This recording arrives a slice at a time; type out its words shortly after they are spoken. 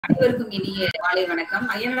அனைவருக்கும் இனிய மாலை வணக்கம்.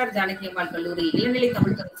 அய்யனார் ஜானகி அம்மாள் கல்லூரி இளநிலை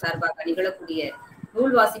தமிழ்துறை சார்பாக நிகழக்கூடிய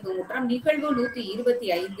நூல் வாசிப்பு முற்றம் நிகழ்வு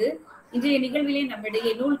 125. இன்றைய நிகழ்விலே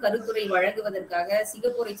நம்மிடையே நூல் கருத்துரை வழங்குவதற்காக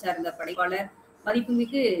சிங்கப்பூரை சார்ந்த படைப்பாளர்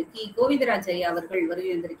மதிப்புமிகு கி கோவிந்தராஜ் ஐயா அவர்கள்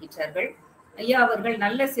வருகின்றிருக்கிறார்கள். ஐயா அவர்கள்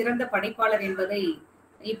நல்ல சிறந்த படைப்பாளர் என்பதை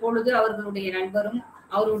இப்பொழுது அவர்களுடைய நண்பரும்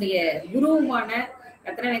அவருடைய குருவுமான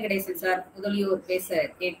ரத்ன வெங்கடேசன் சார் முதலியோர் பேச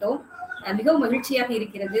கேட்டோம். மிகவும் மகிழ்ச்சியாக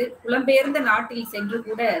இருக்கிறது. புலம்பெயர்ந்த நாட்டில் சென்று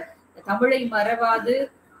கூட தமிழை மறவாது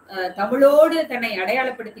தமிழோடு தன்னை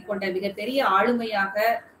அடையாளப்படுத்திக் கொண்ட மிகப்பெரிய ஆளுமையாக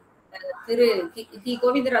திரு கி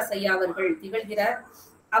கோவிந்தராஜ் ஐயா அவர்கள் திகழ்கிறார்.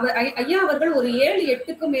 ஐயா அவர்கள் ஒரு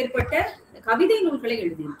 7-8க்கும் மேற்பட்ட கவிதை நூல்களை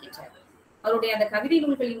எழுதியிருக்கின்றார். அவருடைய அந்த கவிதை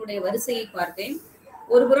நூல்களினுடைய வரிசையை பார்த்தேன்.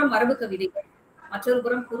 ஒரு புறம் மரபு கவிதைகள், மற்றொரு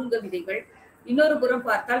புறம் குறுங்கவிதைகள், இன்னொரு புறம்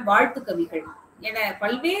பார்த்தால் வாழ்த்து கவிகள் என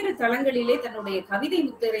பல்வேறு தளங்களிலே தன்னுடைய கவிதை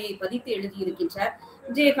முத்திரையை பதித்து எழுதியிருக்கின்றார்.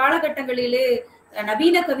 இன்றைய காலகட்டங்களிலே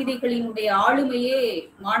நவீன கவிதைகளினுடைய ஆளுமையே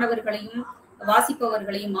மாணவர்களையும்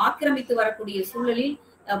வாசிப்பவர்களையும் ஆக்கிரமித்து வரக்கூடிய சூழலில்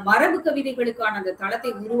மரபு கவிதைகளுக்கான அந்த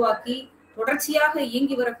தளத்தை உருவாக்கி தொடர்ச்சியாக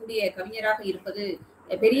இயங்கி வரக்கூடிய கவிஞராக இருப்பது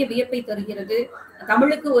பெரிய வியப்பை தருகிறது.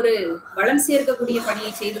 தமிழுக்கு ஒரு வளம் சேர்க்கக்கூடிய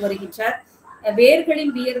பணியை செய்து வருகின்றார்.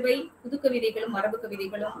 வேர்களின் வியர்வை, புது கவிதைகளும் மரபு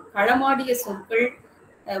கவிதைகளும், களமாடிய சொற்கள்,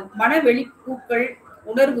 மனவெளிப்பூக்கள்,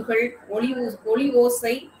 உணர்வுகள், ஒளி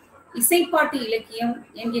ஓசை, இசைப்பாட்டு இலக்கியம்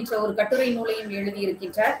என்கின்ற ஒரு கட்டுரை நூலையும்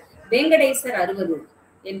எழுதியிருக்கின்றார். வெங்கடேசர் 60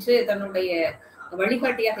 என்று தன்னுடைய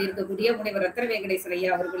வழிகாட்டியாக இருக்கக்கூடிய முனைவர் ரத்ன வெங்கடேசர்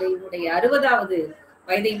ஐயா அவர்களினுடைய 60வது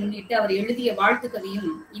வயதை முன்னிட்டு அவர் எழுதிய வாழ்த்து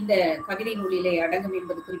கவியும் இந்த கவிதை நூலிலே அடங்கும்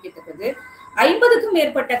என்பது குறிப்பிடத்தக்கது. 50க்கும்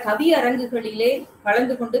மேற்பட்ட கவி அரங்குகளிலே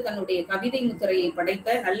கலந்து கொண்டு தன்னுடைய கவிதை முத்திரையை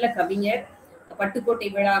படைத்த நல்ல கவிஞர். பட்டுக்கோட்டை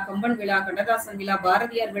விழா, கம்பன் விழா, கண்ணதாசன் விழா,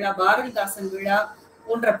 பாரதியார் விழா, பாரதிதாசன் விழா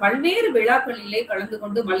போன்ற பல்வேறு விழாக்களிலே கலந்து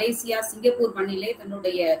கொண்டு மலேசியா, சிங்கப்பூர் மண்ணிலே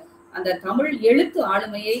தன்னுடைய அந்த தமிழ் எழுத்து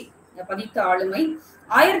ஆளுமையை பதித்த ஆளுமை.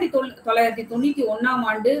 1991ஆம்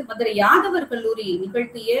ஆண்டு மதுரை யாதவர் கல்லூரி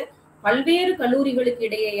நிகழ்த்திய பல்வேறு கல்லூரிகளுக்கு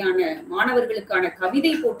இடையேயான மாணவர்களுக்கான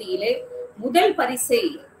கவிதை போட்டியிலே முதல் பரிசை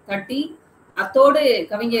தட்டி அத்தோடு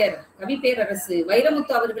கவிஞர் கவி பேரரசு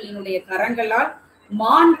வைரமுத்து அவர்களினுடைய கரங்களால்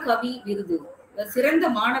மான் கவி விருது, சிறந்த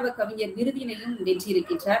மாணவ கவிஞர் விருதினையும்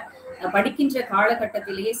வென்றிருக்கின்றார். படிக்கின்ற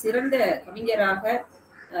காலகட்டத்திலேயே சிறந்த கவிஞராக,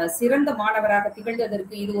 சிறந்த மாணவராக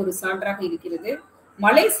திகழ்ந்ததற்கு இது ஒரு சான்றாக இருக்கிறது.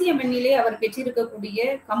 மலேசிய மண்ணிலே அவர் பெற்றிருக்கக்கூடிய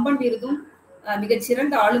கம்பன் விருதும் மிகச்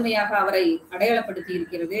சிறந்த ஆளுமையாக அவரை அடையாளப்படுத்தி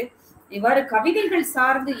இருக்கிறது. இவ்வாறு கவிதைகள்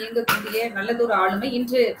சார்ந்து இயங்கக்கூடிய நல்லதொரு ஆளுமை.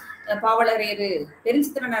 இன்று பாவலரேறு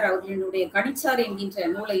பெருஞ்சித்திரனார் அவர்களினுடைய கனிச்சாறு என்கின்ற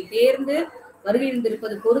நூலை தேர்ந்து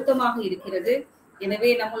வருகின்றிருப்பது பொருத்தமாக இருக்கிறது. எனவே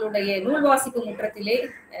நம்மளுடைய நூல் வாசிப்பு முற்றத்திலே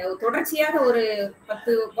தொடர்ச்சியாக ஒரு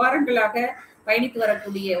 10 வாரங்களாக பயணித்து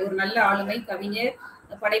வரக்கூடிய ஒரு நல்ல ஆளுமை, கவிஞர்,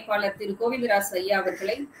 படைப்பாளர் திரு கோவிந்தராஜ் ஐயா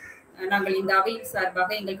அவர்களை நாங்கள் இந்த அவையின் சார்பாக,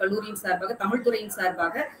 எங்கள் கல்லூரியின் சார்பாக, தமிழ்துறையின்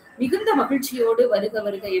சார்பாக மிகுந்த மகிழ்ச்சியோடு வருக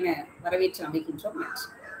வருக என வரவேற்று அமைகின்றோம்.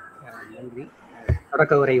 நன்றி.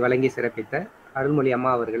 தொடக்க உரை வழங்கி சிறப்பித்த அருள்மொழி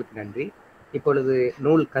அம்மா அவர்களுக்கு நன்றி. இப்பொழுது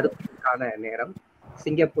நூல் கருத்துக்கான நேரம்.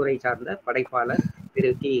 சிங்கப்பூரை சார்ந்த படைப்பாளர்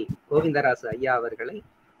திரு கி கோவிந்தராஜ் ஐயா அவர்களை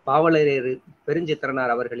பாவலரேறு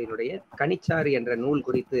பெருஞ்சித்திரனார் அவர்களினுடைய கனிச்சாறு என்ற நூல்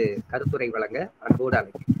குறித்து கருத்துரை வழங்க அன்போடு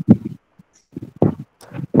அழைக்கிறேன்.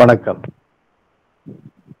 வணக்கம்.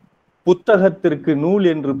 புத்தகத்திற்கு நூல்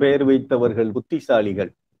என்று பெயர் வைத்தவர்கள்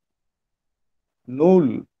புத்திசாலிகள். நூல்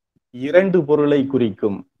 2 பொருளை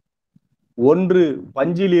குறிக்கும். ஒன்று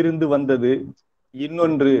பஞ்சிலிருந்து வந்தது,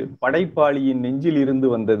 இன்னொன்று படைப்பாளியின் நெஞ்சில் இருந்து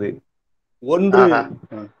வந்தது. ஒன்று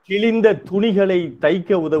கிழிந்த துணிகளை தைக்க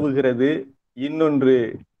உதவுகிறது, இன்னொன்று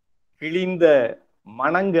கிழிந்த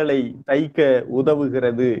மனங்களை தைக்க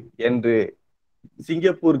உதவுகிறது என்று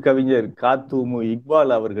சிங்கப்பூர் கவிஞர் காத்தூமு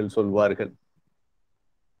இக்பால் அவர்கள் சொல்வார்கள்.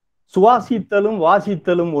 சுவாசித்தலும்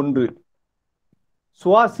வாசித்தலும் ஒன்று.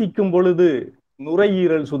 சுவாசிக்கும் பொழுது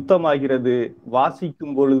நுரையீரல் சுத்தமாகிறது,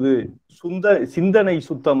 வாசிக்கும் பொழுது சிந்தனை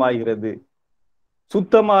சுத்தமாகிறது.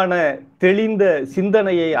 சுத்தமான தெளிந்த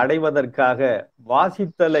சிந்தனையை அடைவதற்காக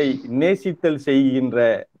வாசித்தலை நேசித்தல் செய்கின்ற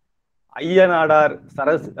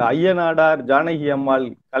அய்யனாடார் ஜானகி அம்மாள்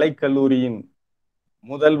கலைக்கல்லூரியின்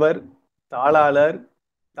முதல்வர், தாளாளர்,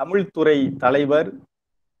 தமிழ்துறை தலைவர்,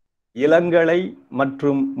 இளங்கலை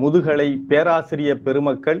மற்றும் முதுகலை பேராசிரியர்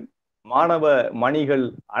பெருமக்கள், மாணவ மணிகள்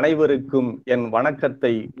அனைவருக்கும் என்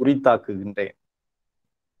வணக்கத்தை உரித்தாக்குகின்றேன்.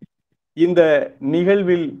 இந்த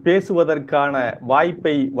நிகழ்வில் பேசுவதற்கான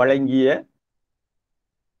வாய்ப்பை வழங்கிய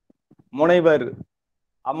முனைவர்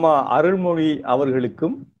அம்மா அருள்மொழி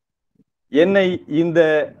அவர்களுக்கும், என்னை இந்த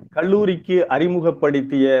கல்லூரிக்கு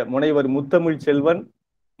அறிமுகப்படுத்திய முனைவர் முத்தமிழ் செல்வன்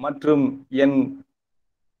மற்றும் என்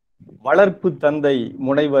வளர்ப்பு தந்தை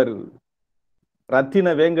முனைவர் ரத்தின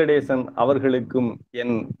வெங்கடேசன் அவர்களுக்கும்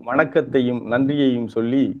என் வணக்கத்தையும் நன்றியையும்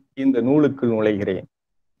சொல்லி இந்த நூலுக்குள் நுழைகிறேன்.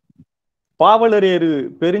 பாவலரேறு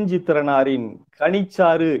பெருஞ்சித்திரனாரின்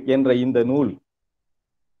கனிச்சாறு என்ற இந்த நூல்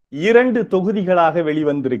 2 தொகுதிகளாக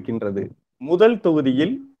வெளிவந்திருக்கின்றது. முதல்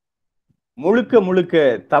தொகுதியில் முழுக்க முழுக்க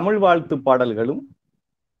தமிழ் வாழ்த்து பாடல்களும்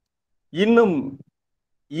இன்னும்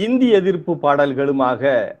இந்தி எதிர்ப்பு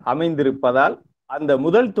பாடல்களுமாக அமைந்திருப்பதால் அந்த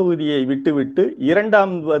முதல் தொகுதியை விட்டுவிட்டு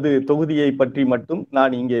 2வது தொகுதியை பற்றி மட்டும்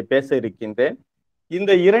நான் இங்கே பேச இருக்கின்றேன்.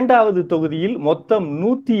 இந்த 2வது தொகுதியில் மொத்தம்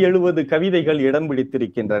 170 கவிதைகள் இடம்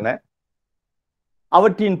பிடித்திருக்கின்றன.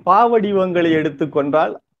 அவற்றின் பாவடிவங்களை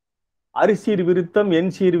எடுத்துக்கொண்டால் அரிசீர் விருத்தம்,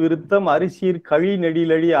 எண்சீர் விருத்தம், அரிசீர் கழி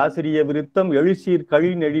நெடிலடி ஆசிரிய விருத்தம், எழுசீர் கழி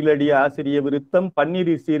நெடிலடி ஆசிரிய விருத்தம்,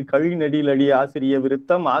 பன்னிரு சீர் கழி நெடிலடி ஆசிரிய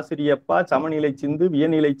விருத்தம், ஆசிரியப்பா, சமநிலை சிந்து,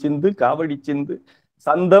 வியநிலை சிந்து, காவடி சிந்து,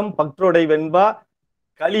 சந்தம், பக்தொடை வெண்பா,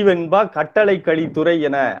 களிவெண்பா, கட்டளை கலித்துறை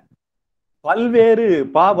என பல்வேறு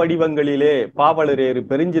வடிவங்களிலே பாவலரேறு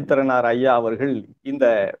பெருஞ்சித்திரனார் ஐயா அவர்கள் இந்த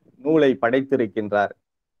நூலை படைத்திருக்கின்றார்.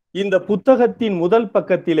 இந்த புத்தகத்தின் முதல்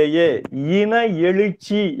பக்கத்திலேயே இன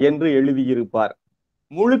எழுச்சி என்று எழுதியிருப்பார்.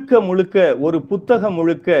 முழுக்க முழுக்க ஒரு புத்தகம்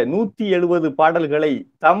முழுக்க 170 பாடல்களை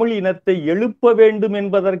தமிழ் இனத்தை எழுப்ப வேண்டும்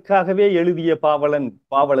என்பதற்காகவே எழுதிய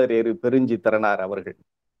பாவலரேறு பெருஞ்சித்திரனார் அவர்கள்.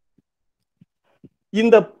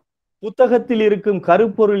 இந்த புத்தகத்தில் இருக்கும்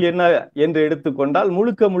கருப்பொருள் என்ன என்று எடுத்துக்கொண்டால்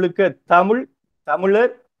முழுக்க முழுக்க தமிழ்,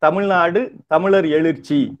 தமிழர், தமிழ்நாடு, தமிழர்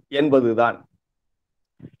எழுச்சி என்பதுதான்.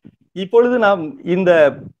 இப்பொழுது நாம் இந்த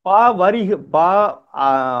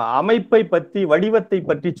அமைப்பை பற்றி, வடிவத்தை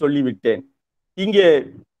பற்றி சொல்லிவிட்டேன். இங்கே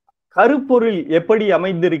கருப்பொருள் எப்படி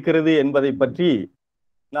அமைந்திருக்கிறது என்பதை பற்றி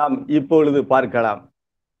நாம் இப்பொழுது பார்க்கலாம்.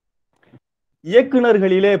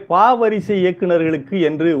 இயக்குனர்களிலே பாவரிசை இயக்குனர்களுக்கு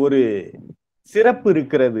என்று ஒரு சிறப்பு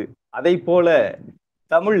இருக்கிறது. அதை போல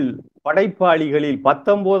தமிழ் படைப்பாளிகளில்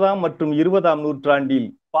 19ஆம் மற்றும் 20ஆம் நூற்றாண்டில்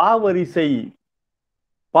பாவரிசை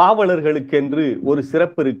பாவலர்களுக்கென்று ஒரு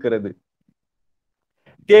சிறப்பு இருக்கிறது.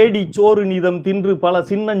 தேடி சோறு நிதம் தின்று பல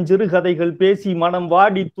சின்னஞ்சிறு கதைகள் பேசி மனம்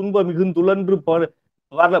வாடி துன்ப மிகுந்துழன்று பிறர்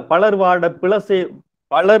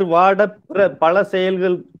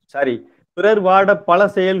வாட பல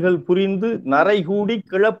செயல்கள் புரிந்து நரைகூடி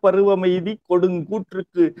கிளப்பருவமெய்தி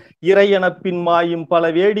கொடுங்கூற்றுக்கு இறையனப்பின் மாயும் பல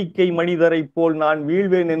வேடிக்கை மனிதரை போல் நான்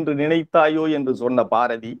வீழ்வேன் என்று நினைத்தாயோ என்று சொன்ன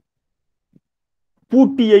பாரதி,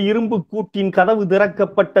 பூட்டிய இரும்பு கூட்டின் கதவு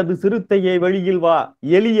திறக்கப்பட்டது, சிறுத்தையே வெளியில் வா,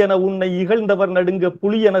 எலியென உன்னை இகழ்ந்தவர் நடுங்க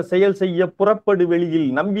புலியென செயல் செய்ய புறப்படு வெளியில்,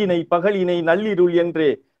 நம்பினை பகலினை நள்ளிருள்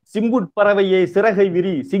என்றே சிம்புட்பறவையே சிறகை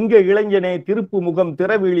விரி, சிங்க இளைஞனே திருப்பு முகம்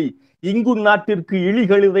திறவிழி, இங்குன் நாட்டிற்கு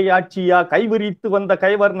இழிகழுதை ஆட்சியா, கைவிரித்து வந்த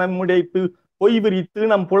கைவர் நம்முடைப்பு பொய்விரித்து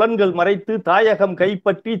நம் புலன்கள் மறைத்து தாயகம்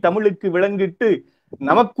கைப்பற்றி தமிழுக்கு விளங்கிட்டு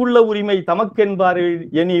நமக்குள்ள உரிமை தமக்கென்பார்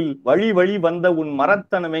எனில் வழி வழி வந்த உன்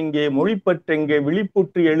மரத்தனம் எங்கே, மொழிப்பற்றெங்கே,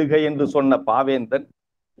 விழிப்புற்று எழுக என்று சொன்ன பாவேந்தன்.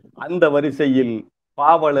 அந்த வரிசையில்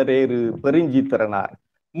பாவலரேறு பெருஞ்சித்திரனார்.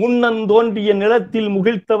 முன்னன் தோன்றிய நிலத்தில்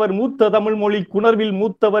முகிழ்த்தவர் மூத்த தமிழ் மொழி குணர்வில்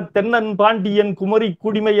மூத்தவர், தென்னன் பாண்டியன் குமரி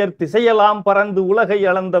குடிமையர் திசையெல்லாம் பறந்து உலகை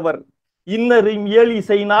அளந்தவர், இன்னரும்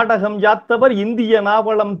ஏழிசை நாடகம் யாத்தவர், இந்திய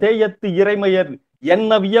நாவலம் தேயத்து இறைமையர்,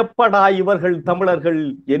 என்ன வியப்படா இவர்கள் தமிழர்கள்,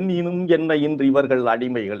 எண்ணினும் என்ன இன்று இவர்கள்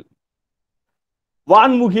அடிமைகள்.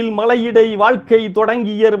 வான்முகில் மலையிடை வாழ்க்கை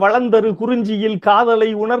தொடங்கியர், வளர்ந்தரு குறிஞ்சியில் காதலை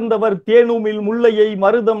உணர்ந்தவர், தேனுமில் முல்லையை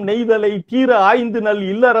மருதம் நெய்தலை தீர ஆய்ந்து நல்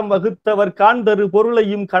இல்லறம் வகுத்தவர், காண்தரு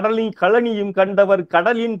பொருளையும் களனியும் கண்டவர்,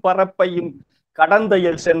 கடலின் பரப்பையும்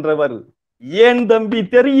கடந்தையில் சென்றவர். ஏன் தம்பி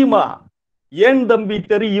தெரியுமா, ஏன் தம்பி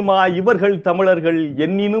தெரியுமா இவர்கள் தமிழர்கள்,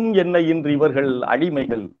 எண்ணினும் என்ன இன்று இவர்கள்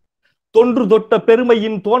அடிமைகள். தொன்று தொட்ட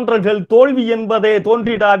பெருமையின் தோன்றல்கள் தோல்வி என்பதே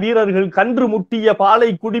தோன்றிடா வீரர்கள், கன்று முட்டிய பாலை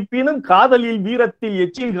குடிப்பினும் காதலில் வீரத்தில்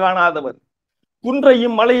எச்சில் காணாதவர்,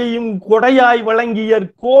 குன்றையும் மலையையும் கொடையாய் வழங்கியர்,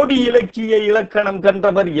 கோடி இலக்கிய இலக்கணம்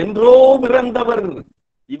கன்றவர், என்றோ பிறந்தவர்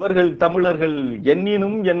இவர்கள் தமிழர்கள்,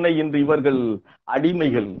 எண்ணினும் என்ன இன்று இவர்கள்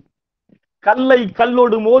அடிமைகள். கல்லை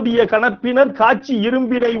கல்லொடு மோதிய கணப்பினர், காட்சி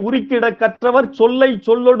இரும்பினை உருக்கிட கற்றவர், சொல்லை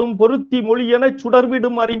சொல்லொடும் பொருத்தி மொழியென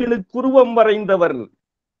சுடர்விடும் அறிவினுக்கு உருவம் வரைந்தவர்,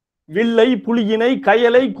 வில்லை புலியினை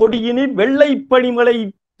கயலை கொடியினில் வெள்ளை பனிமலை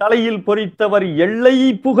தலையில் பொறித்தவர், எல்லை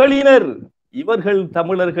புகழினர் இவர்கள்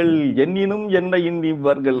தமிழர்கள், எண்ணினும் என்ன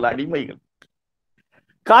இவர்கள் அடிமைகள்.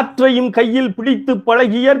 காற்றையும் கையில் பிடித்து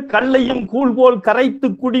பழகியர், கல்லையும் கூழ்போல் கரைத்து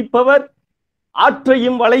குடிப்பவர்,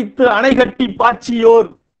 ஆற்றையும் வளைத்து அணை கட்டி பாய்ச்சியோர்,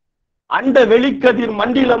 அண்ட வெளிக்கதிர்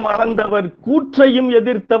மண்டிலம் அளந்தவர், கூற்றையும்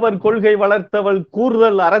எதிர்த்தவர், கொள்கை வளர்த்தவர்,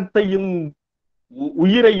 கூறுதல் அறத்தையும்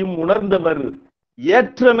உயிரையும் உணர்ந்தவர்,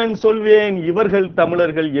 ஏற்றமென் சொல்வேன் இவர்கள்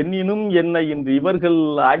தமிழர்கள், எண்ணினும் என்ன இன்று இவர்கள்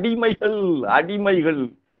அடிமைகள் அடிமைகள்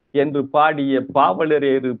என்று பாடிய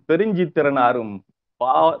பாவலரேறு பெருஞ்சித்திரனாரும்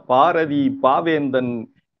பாரதி, பாவேந்தன்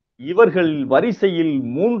இவர்கள் வரிசையில்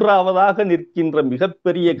மூன்றாவதாக நிற்கின்ற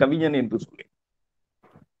மிகப்பெரிய கவிஞன் என்று சொல்லி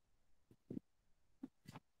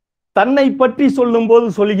தன்னை பற்றி சொல்லும் போது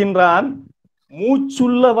சொல்கின்றான்,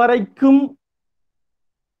 மூச்சுள்ள வரைக்கும்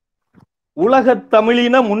உலகத்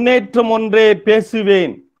தமிழின முன்னேற்றம் ஒன்றே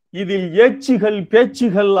பேசுவேன், இதில் ஏச்சுகள்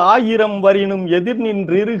பேச்சுகள் 1000 வரினும் எதிர்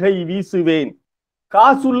நின்றிருகை வீசுவேன்,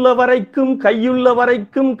 காசுள்ள வரைக்கும் கையுள்ள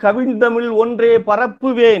வரைக்கும் கவிழ்தமிழ் ஒன்றே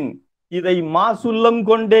பரப்புவேன், இதை மாசுள்ளம்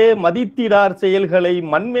கொண்டே மதித்திடார் செயல்களை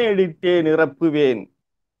மண்மேடிட்டே நிரப்புவேன்,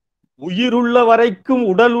 உயிருள்ள வரைக்கும்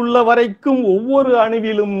உடல் உள்ள வரைக்கும் ஒவ்வொரு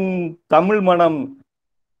அணுவிலும் தமிழ் மனம்,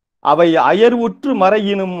 அவை அயர்வுற்று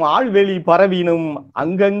மறையினும் ஆழ்வெளி பரவினும்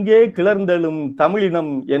அங்கங்கே கிளர்ந்தெழும்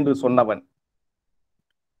தமிழினம் என்று சொன்னவன்.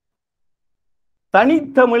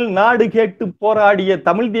 தனித்தமிழ் நாடு கேட்டு போராடிய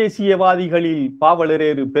தமிழ் தேசியவாதிகளில்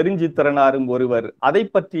பாவலரேறு பெருஞ்சித்திரனாரும் ஒருவர். அதை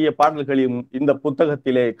பற்றிய பாடல்களையும் இந்த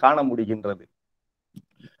புத்தகத்திலே காண முடிகின்றது.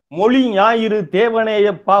 மொழி ஞாயிறு தேவநேய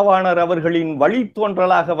பாவாணர் அவர்களின்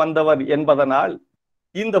வழித்தோன்றலாக வந்தவர் என்பதனால்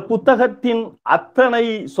இந்த புத்தகத்தின் அத்தனை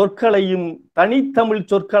சொற்களையும் தனித்தமிழ்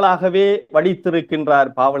சொற்களாகவே வடித்திருக்கின்றார்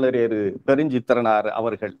பாவலரேறு பெருஞ்சித்திரனார்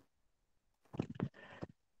அவர்கள்.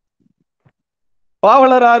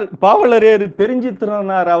 பாவலரேறு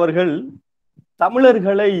பெருஞ்சித்திரனார் அவர்கள்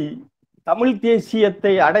தமிழர்களை தமிழ்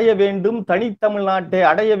தேசியத்தை அடைய வேண்டும், தனித்தமிழ்நாட்டை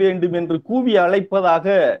அடைய வேண்டும் என்று கூவி அழைப்பதாக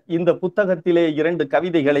இந்த புத்தகத்திலே 2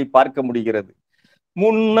 கவிதைகளை பார்க்க முடிகிறது.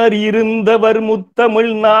 முன்னர் இருந்தவர்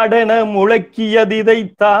முத்தமிழ் நாடென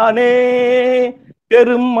முழக்கியதிதைத்தானே,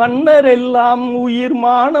 பெரும் மன்னர் எல்லாம் உயிர்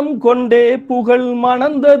மானம் கொண்டே புகழ்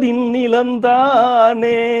மணந்ததின்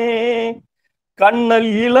நிலந்தானே, கண்ணல்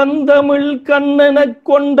இளந்தமிழ் கண்ணெனக்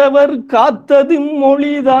கொண்டவர் காத்ததும்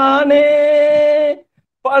மொழிதானே,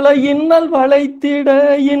 பல இன்னல் வளைத்திட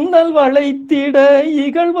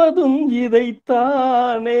இகழ்வதும்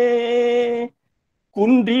இதைத்தானே,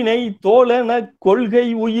 குன்றினை தோழெனக் கொள்கை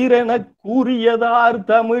உயிரெனக் கூறியதார்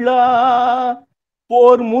தமிழா,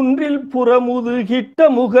 போர் முன்றில் புறமுதுகிட்ட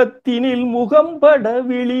முகத்தினில் முகம்பட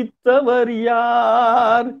விழித்தவர்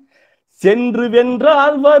யார், சென்று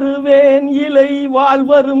வென்றால் வருவேன் இலை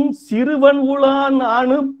வாழ்வரும் சிறுவன் உளான்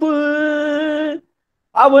அனுப்பு,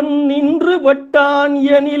 அவன் நின்று வட்டான்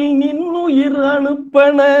எனில் நின்னுயிர்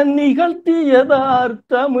அனுப்பன நிகழ்த்தியதார்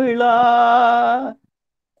தமிழா,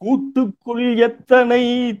 கூட்டுக்குள்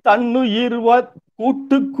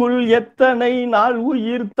எத்தனை நாள்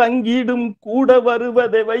உயிர் தங்கிடும் கூட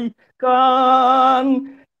வருவதை கான்,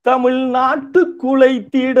 தமிழ்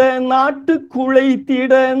நாட்டுக்குழைத்திட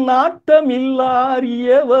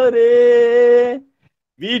நாட்டமில்லாரியவரே,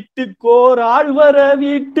 வீட்டுக்கோர்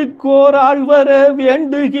ஆழ்வர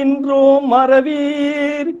வேண்டுகின்றோம்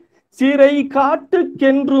மறவீர், சிறை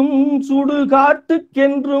காட்டுக்கென்றும்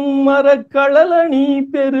சுடுகாட்டுக்கென்றும் மரக்களலணி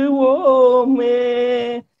பெறுவோமே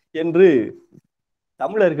என்று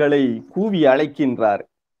தமிழர்களை கூவி அழைக்கின்றார்.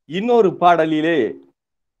 இன்னொரு பாடலிலே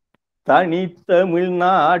தனித்தமிழ்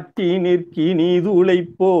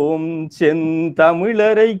நாட்டினிற்கினிதுழைப்போம்,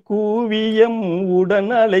 செந்தமிழரை கூவியம்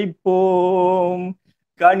உடன் அழைப்போம்,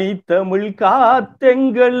 கனித்தமிழ்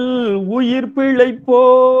காத்தெங்கள் உயிர்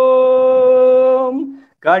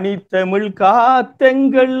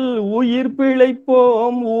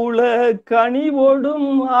பிழைப்போம், ஊழ கனிவோடும்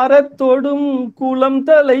அறத்தோடும் குலம்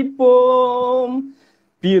தலைப்போம்,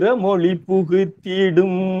 பிறமொழி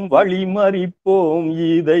புகுத்திடும் வழிமறிப்போம்,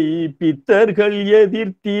 இதை பித்தர்கள்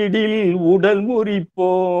எதிர்த்திடில் உடல்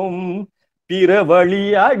முறிப்போம், பிறவழி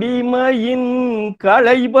அடிமையின்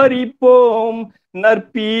களை பறிப்போம்,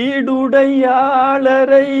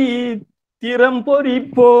 நற்பீடுடையாளரை திறம்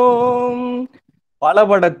பொறிப்போம்,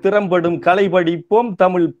 பலபட திறம்படும் கலை படிப்போம்,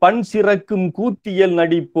 தமிழ் பண் சிறக்கும் கூத்தியல்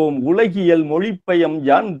நடிப்போம், உலகியல் மொழிப்பயம்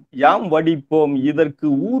யாம் வடிப்போம், இதற்கு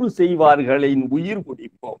ஊறு செய்வார்களின் உயிர்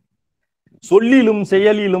குடிப்போம், சொல்லிலும்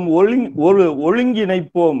செயலிலும்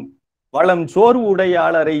ஒழுங்கிணைப்போம், வளம் சோர்வு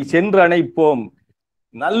உடையாளரை சென்றணைப்போம்,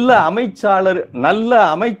 நல்ல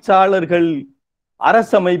அமைச்சாளர்கள்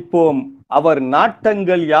அரசமைப்போம், அவர்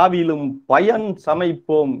நாட்டங்கள் யாவிலும் பயன்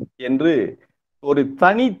சமைப்போம் என்று ஒரு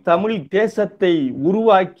தனி தமிழ் தேசத்தை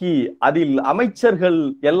உருவாக்கி அதில் அமைச்சர்கள்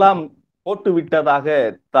எல்லாம் போட்டுவிட்டதாக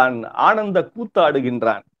தான் ஆனந்த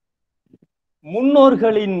கூத்தாடுகின்றான்.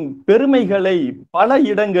 முன்னோர்களின் பெருமைகளை பல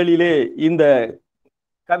இடங்களிலே இந்த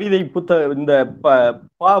கவிதை இந்த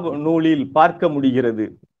நூலில் பார்க்க முடிகிறது.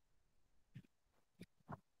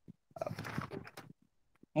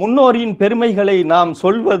 முன்னோரின் பெருமைகளை நாம்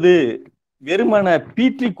சொல்வது வெறுமன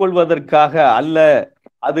பீற்றிக் கொள்வதற்காக அல்ல,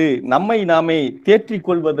 அது நம்மை நாமே தேற்றிக்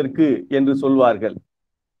கொள்வதற்கு என்று சொல்வார்கள்.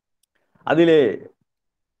 அதிலே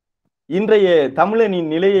இன்றைய தமிழனின்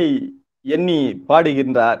நிலையை எண்ணி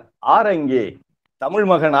பாடுகின்றார். ஆரங்கே தமிழ்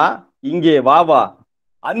மகனா, இங்கே வா வா,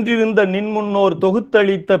 அன்றிருந்த நின்முன்னோர்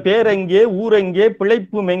தொகுத்தளித்த பேரெங்கே, ஊரெங்கே,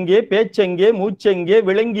 பிழைப்புமெங்கே, பேச்செங்கே, மூச்செங்கே,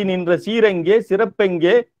 விளங்கி நின்ற சீரெங்கே,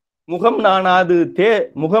 சிறப்பெங்கே, முகம்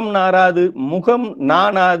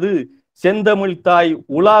நாணாது செந்தமிழ்த்தாய்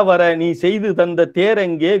உலாவர நீ செய்து தந்த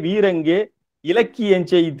தேரெங்கே, வீரெங்கே,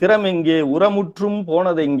 இலக்கியஞ்செய் திறமெங்கே, உரமுற்றும்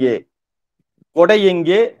போனதெங்கே,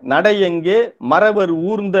 கொடையெங்கே, நடையெங்கே, மறவர்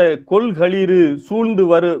ஊர்ந்த கொள்களிரு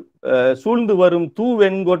சூழ்ந்து வரும்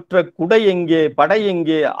தூவெண்கொற்ற குடையெங்கே,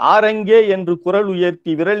 படையெங்கே, ஆரங்கே என்று குரல்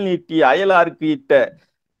உயர்த்தி விரல் நீட்டி அயலார்க்கு இட்ட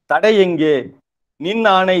தடையெங்கே, நின்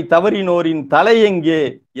ஆணை தவறினோரின் தலையெங்கே,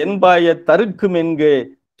 என்பாய தருக்குமெங்கே,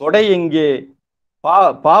 தொடையெங்கே,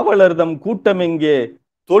 பாவலர்தம் கூட்டமெங்கே,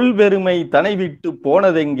 தொல்பெருமை தனைவிட்டு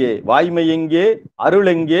போனதெங்கே, வாய்மையெங்கே,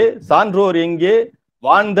 அருளெங்கே, சான்றோர் எங்கே,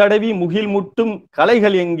 வான்தடவி முகில் முட்டும்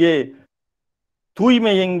கலைகள் எங்கே,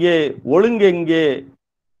 தூய்மை எங்கே, ஒழுங்கெங்கே,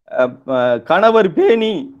 கணவர்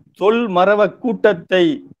பேணி சொல் மறவ கூட்டத்தை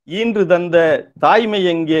ஈன்று தந்த தாய்மை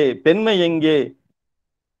எங்கே, பெண்மை எங்கே,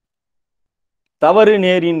 தவறு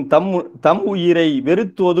நேரின் தம் உயிரை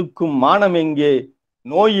வெறுத்து ஒதுக்கும் மானமெங்கே,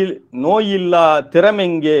 நோயில்லா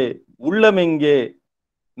திறமெங்கே, உள்ளமெங்கே,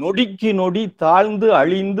 நொடிக்கு நொடி தாழ்ந்து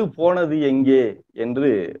அழிந்து போனது எங்கே என்று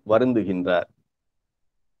வருந்துகின்றார்.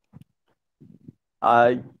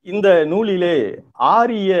 இந்த நூலிலே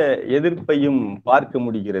ஆரிய எதிர்ப்பையும் பார்க்க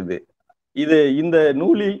முடிகிறது. இந்த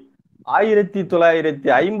நூலில்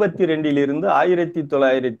 1952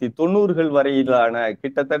 1990 வரையிலான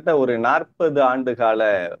கிட்டத்தட்ட ஒரு 40 ஆண்டு கால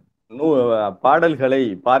பாடல்களை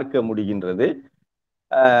பார்க்க முடிகின்றது.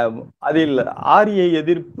 அதில் ஆரிய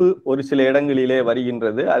எதிர்ப்பு ஒரு சில இடங்களிலே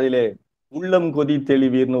வருகின்றது. அதிலே உள்ளம் கொதி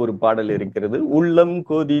தெளிவீர்னு ஒரு பாடல் இருக்கிறது. உள்ளம்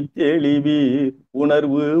கொதி தெளிவீர்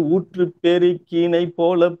உணர்வு ஊற்று பெருக்கினை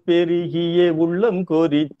போல பெருகிய உள்ளம்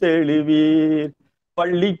கொதி தெளிவீர்,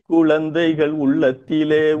 பள்ளி குழந்தைகள்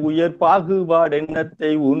உள்ளத்திலே உயர் பாகுபாடு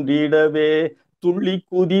எண்ணத்தை ஊன்றிடவே துள்ளி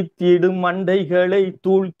குதித்திடும் மண்டைகளை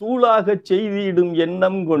தூளாக செய்திடும்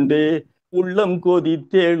எண்ணம் கொண்டு உள்ளம் கொதி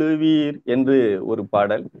தெழுவீர் என்று ஒரு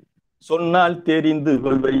பாடல். சொன்னால் தெரிந்து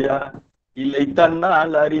கொள்வையா, இல்லை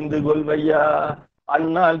தன்னால் அறிந்து கொள்வையா,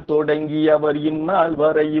 அந்நாள் தொடங்கி அவர் இந்நாள்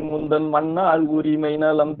வரையும் முந்தன் மண்ணால் உரிமை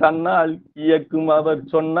நலம் தன்னால் இயக்கும் அவர்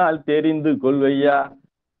சொன்னால் தெரிந்து கொள்வையா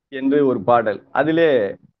என்று ஒரு பாடல். அதிலே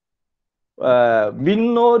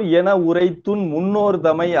விண்ணோர் என உரைத்துன் முன்னோர்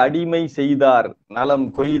தமை அடிமை செய்தார் நலம்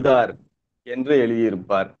கொய்தார் என்று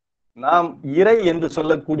எழுதியிருப்பார். நாம் இறை என்று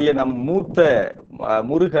சொல்லக்கூடிய நம் மூத்த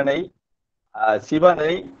முருகனை,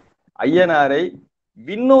 சிவனை, ஐயனாரை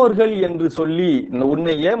விண்ணோர்கள் என்று சொல்லி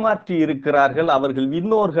உன்னை ஏமாற்றி இருக்கிறார்கள், அவர்கள்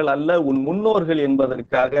விண்ணோர்கள் அல்ல உன் முன்னோர்கள்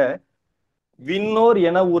என்பதற்காக விண்ணோர்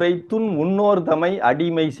என உரைத்துன் முன்னோர் தமை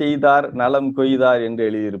அடிமை செய்தார் நலம் கொய்தார் என்று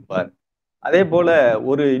எழுதியிருப்பார். அதே போல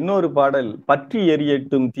இன்னொரு பாடல் பற்றி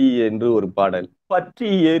எரியட்டும் தீ என்று ஒரு பாடல்.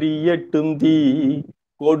 பற்றி எரியட்டும் தீ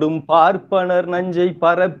கொடும் பார்ப்பனர் நஞ்சை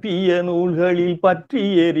பரப்பிய நூல்களில் பற்றி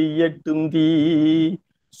எரியட்டும் தீ,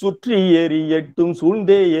 சுற்றி எரியட்டும்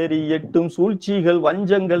சூழ்ந்தே எரியட்டும் சூழ்ச்சிகள்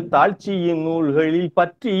வஞ்சங்கள் தாழ்ச்சியின் நூல்களில்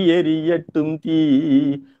பற்றி எரியட்டும் தீ,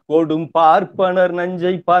 கொடும் பார்ப்பனர்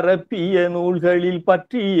நஞ்சை பரப்பிய நூல்களில்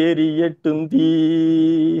பற்றி எரியட்டும் தீ,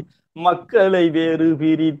 மக்களை வேறு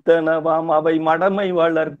பிரித்தனவாம் அவை மடமை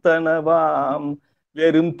வளர்த்தனவாம்,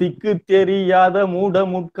 வெறும் திக்கு தெரியாத மூட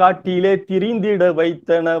முட்காட்டிலே திரிந்திட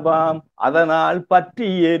வைத்தனவாம், அதனால் பற்றி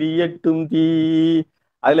எரியட்டும் தீ.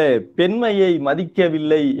 அதுல பெண்மையை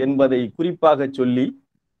மதிக்கவில்லை என்பதை குறிப்பாக சொல்லி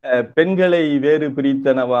பெண்களை வேறு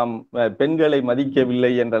பிரித்தனவாம், பெண்களை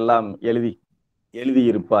மதிக்கவில்லை என்றெல்லாம்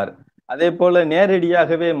எழுதியிருப்பார். அதே போல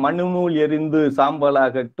நேரடியாகவே மண்ணுநூல் எரிந்து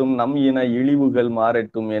சாம்பலாகட்டும் நம் இன இழிவுகள்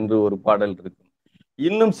மாறட்டும் என்று ஒரு பாடல் இருக்கும்.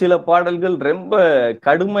 இன்னும் சில பாடல்கள் ரொம்ப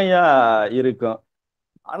கடுமையா இருக்கும்.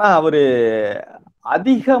 ஆனா அவரு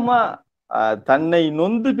அதிகமா தன்னை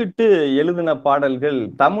நொந்துகிட்டு எழுதின பாடல்கள்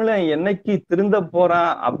தமிழன் என்னைக்கு திருந்த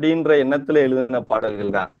போறான் அப்படின்ற எண்ணத்துல எழுதின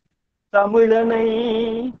பாடல்கள் தான். தமிழனை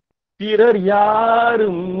பிறர்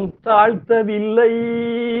யாரும் தாழ்த்தவில்லை,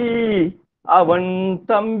 அவன்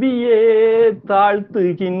தம்பியே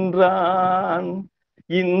தாழ்த்துகின்றான்,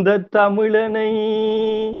 இந்த தமிழனை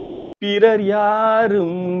பிறர்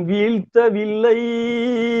யாரும் வீழ்த்தவில்லை,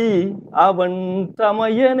 அவன்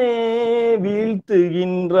தமையனே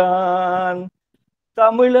வீழ்த்துகின்றான்,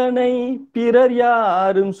 தமிழனை பிறர்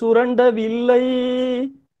யாரும் சுரண்டவில்லை,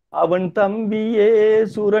 அவன் தம்பியே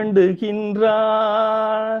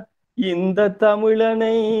சுரண்டுகின்றான், இந்த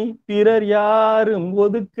தமிழனை பிறர் யாரும்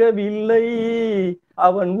ஒதுக்கவில்லை,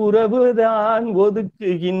 அவன் உறவுதான்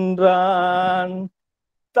ஒதுக்குகின்றான்,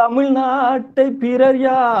 தமிழ்நாட்டை பிறர்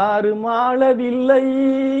யாரும் ஆளவில்லை,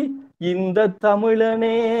 இந்த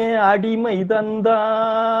தமிழனே அடிமை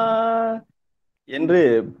தந்தான் என்று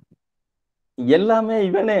எல்லாமே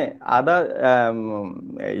இவனே. அதான்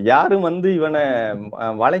யாரும் இவனை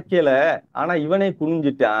வளைக்கல, ஆனா இவனே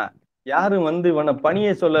குனிஞ்சிட்டான். யாரும் இவனை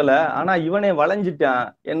பணிய சொல்லல, ஆனா இவனே வளைஞ்சிட்டான்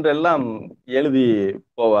என்றெல்லாம் எழுதி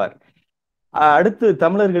போவார். அடுத்து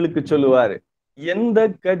தமிழர்களுக்கு சொல்லுவார், எந்த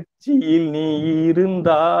கட்சியில் நீ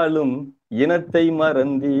இருந்தாலும் இனத்தை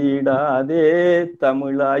மறந்திடாதே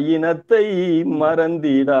தமிழா, இனத்தை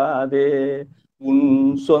மறந்திடாதே. உன்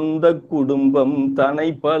சொந்த குடும்பம் தனை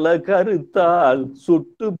பல கருத்தால்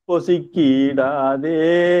சுட்டு பொசுக்கிடாதே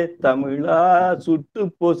தமிழா, சுட்டு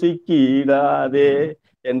பொசுக்கிடாதே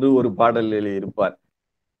என்று ஒரு பாடல் எழுதியிருப்பார்.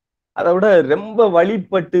 அதை விட ரொம்ப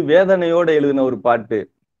வழிபட்டு வேதனையோட எழுதின ஒரு பாட்டு,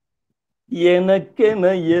 எனக்கென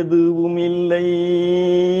எதுவும் இல்லை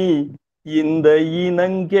இந்த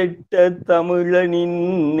இனங்கெட்ட தமிழனின்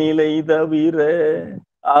நிலை தவிர,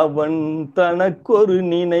 அவன் தனக்கொரு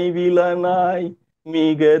நினைவிலனாய்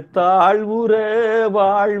மிக தாழ்வுற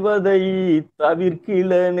வாழ்வதை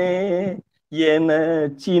தவிர்க்கிலனே என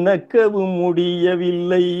சினக்கவும்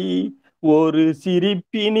முடியவில்லை, ஒரு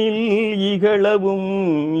சிரிப்பினில் இகழவும்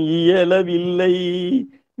இயலவில்லை,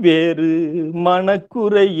 வேறு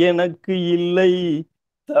மனக்குறை எனக்கு இல்லை,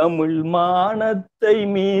 தமிழ் மானத்தை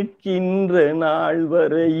மீட்கின்ற நாள்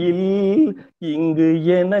வரையில் இங்கு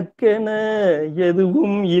எனக்கென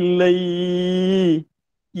எதுவும் இல்லை,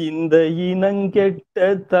 இந்த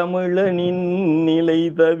இனங்கெட்ட தமிழனின் நிலை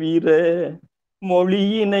தவிர.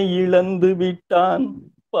 மொழியினை இழந்து விட்டான்,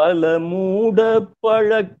 பல மூட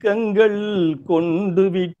பழக்கங்கள் கொண்டு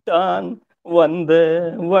விட்டான், வந்த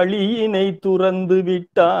வழியினை துறந்து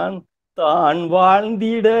விட்டான், தான்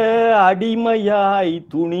வாழ்ந்திட அடிமையாய்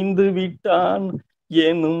துணிந்து விட்டான்,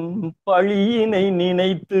 எனும் பழியினை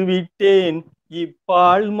நினைத்து விட்டேன்,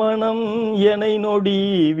 இப்பால் மனம் எனை நொடி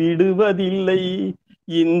விடுவதில்லை,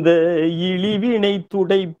 இந்த இழிவினை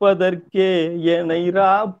துடைப்பதற்கே எனை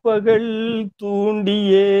ராப்பகல்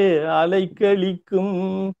தூண்டியே அலைக்கழிக்கும்,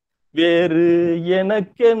 வேறு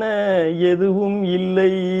எனக்கென எதுவும்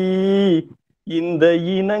இல்லை, இந்த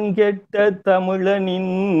இனங்கெட்ட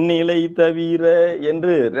தமிழனின் நிலை தவிர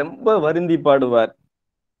என்று ரொம்ப வருந்தி பாடுவார்.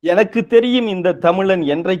 எனக்கு தெரியும் இந்த தமிழன்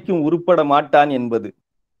என்றைக்கும் உருப்பட மாட்டான் என்பது.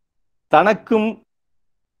 தனக்கும்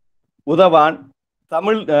உதவான்,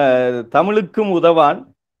 தமிழுக்கும் உதவான்,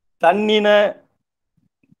 தன்னின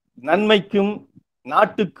நன்மைக்கும்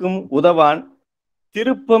நாட்டுக்கும் உதவான்,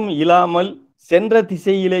 திருப்பம் இல்லாமல் சென்ற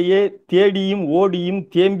திசையிலேயே தேடியும் ஓடியும்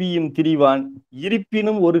தேம்பியும் திரிவான்,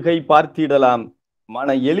 இருப்பினும் ஒரு கை பார்த்திடலாம்,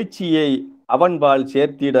 மன எழுச்சியை அவன்பால்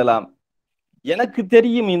சேர்த்திடலாம். எனக்கு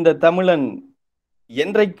தெரியும் இந்த தமிழன்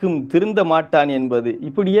என்றைக்கும் திருந்த மாட்டான் என்பது.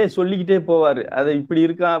 இப்படியே சொல்லிக்கிட்டே போவார். அதை இப்படி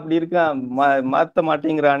இருக்கான் அப்படி இருக்கான், மாற்ற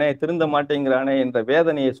மாட்டேங்கிறானே, திருந்த மாட்டேங்கிறானே என்ற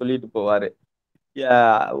வேதனையை சொல்லிட்டு போவாரு.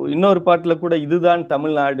 இன்னொரு பாட்டுல கூட இதுதான்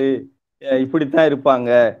தமிழ்நாடு, இப்படித்தான்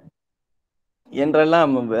இருப்பாங்க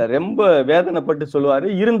என்றெல்லாம் ரொம்ப வேதனைப்பட்டு சொல்லுவாரு.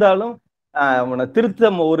 இருந்தாலும் அவனை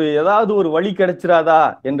திருத்தம் ஏதாவது ஒரு வழி கிடைச்சிராதா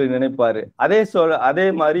என்று நினைப்பாரு. அதே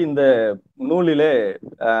மாதிரி இந்த நூலிலே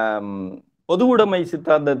பொதுவுடைமை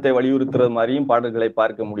சித்தாந்தத்தை வலியுறுத்துறது மாதிரியும் பாடல்களை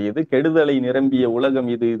பார்க்க முடியுது. கெடுதலை நிரம்பிய உலகம்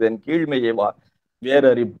இது, இதன் கீழ்மையை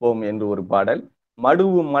வேறறிப்போம் என்று ஒரு பாடல்,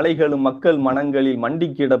 மடுவும் மலைகளும் மக்கள் மனங்களில் மண்டி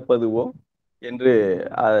கிடப்பதுவோ என்று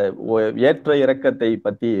ஏற்ற இறக்கத்தை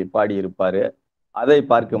பற்றி பாடியிருப்பாரு. அதை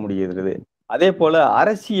பார்க்க முடிகிறது. அதே போல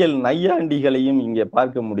அரசியல் நையாண்டிகளையும் இங்கே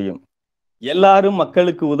பார்க்க முடியும். எல்லாரும்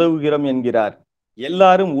மக்களுக்கு உதவுகிறோம் என்கிறார்,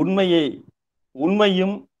 எல்லாரும்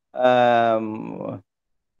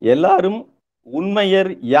எல்லாரும் உண்மையர்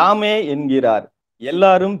யாமே என்கிறார்,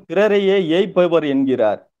 எல்லாரும் பிறரையே ஏய்ப்பவர்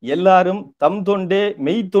என்கிறார், எல்லாரும் தம் தொண்டே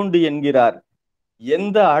மெய்த்தொண்டு என்கிறார்,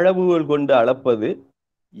 எந்த அளவுகள் கொண்டு அளப்பது,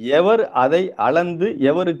 எவர் அதை அளந்து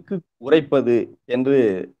எவருக்கு உரைப்பது என்று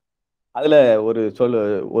அதுல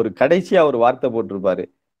ஒரு கடைசியா ஒரு வார்த்தை போட்டிருப்பாரு,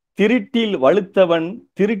 திருட்டில் வலுத்தவன்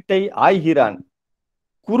திருட்டை ஆய்கிறான்,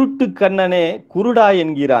 குருட்டு கண்ணனே குருடா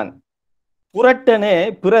என்கிறான், புரட்டனே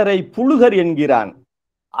பிறரை புழுகர் என்கிறான்,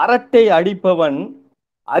 அரட்டை அடிப்பவன்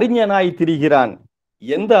அறிஞனாய் திரிகிறான்,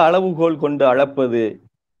 எந்த அளவுகோல் கொண்டு அளப்பது,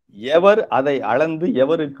 எவர் அதை அளந்து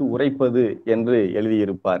எவருக்கு உரைப்பது என்று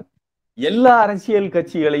எழுதியிருப்பார். எல்லா அரசியல்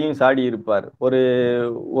கட்சிகளையும் சாடியிருப்பார்.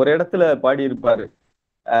 ஒரு இடத்துல பாடியிருப்பார்,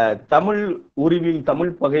 தமிழ் உருவில்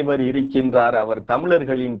தமிழ் பகைவர் இருக்கின்றார், அவர்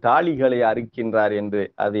தமிழர்களின் தாலிகளை அறுக்கின்றார் என்று.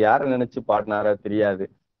 அது யாரை நினைச்சு பாடினாரோ தெரியாது.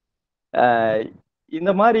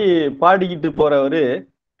 இந்த மாதிரி பாடிக்கிட்டு போறவரு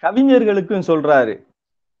கவிஞர்களுக்கும் சொல்றாரு,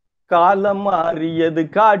 காலம் மாறியது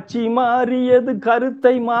காட்சி மாறியது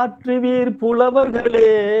கருத்தை மாற்றுவீர்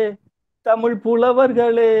புலவர்களே, தமிழ்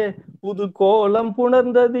புலவர்களே புது கோலம்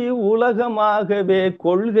புணர்ந்தது உலகமாகவே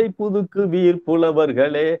கொள்கை புதுக்கு வீர்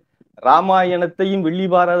புலவர்களே. ராமாயணத்தையும் வில்லி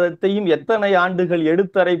பாரதத்தையும் எத்தனை ஆண்டுகள்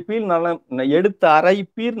எடுத்த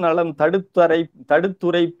அரைப்பீர் நலம்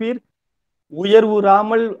தடுத்துரைப்பீர்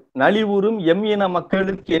உயர்வுறாமல் நலிவுறும் எம் இன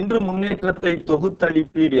மக்களுக்கு என்று முன்னேற்றத்தை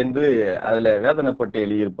தொகுத்தளிப்பீர் என்று அதுல வேதனைப்பட்டு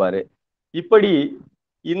எழுதியிருப்பாரு. இப்படி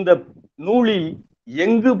இந்த நூலில்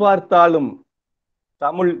எங்கு பார்த்தாலும்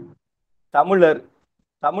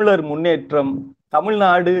தமிழர் முன்னேற்றம்,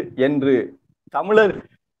 தமிழ்நாடு என்று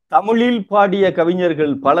தமிழில் பாடிய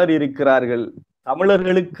கவிஞர்கள் பலர் இருக்கிறார்கள்.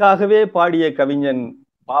 தமிழர்களுக்காகவே பாடிய கவிஞன்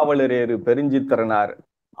பாவலரேறு பெருஞ்சித்திரனார்.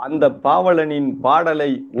 அந்த பாவலனின்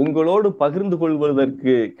பாடலை உங்களோடு பகிர்ந்து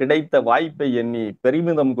கொள்வதற்கு கிடைத்த வாய்ப்பை எண்ணி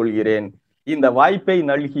பெருமிதம் கொள்கிறேன். இந்த வாய்ப்பை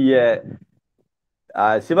நல்கிய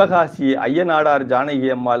சிவகாசி ஐயனாடார் ஜானகி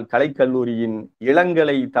அம்மாள் கலைக்கல்லூரியின்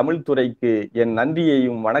இளங்கலை தமிழ் துறைக்கு என்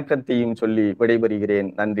நன்றியையும் வணக்கத்தையும் சொல்லி விடைபெறுகிறேன்.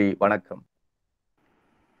 நன்றி, வணக்கம்.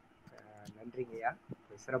 நன்றிங்கய்யா.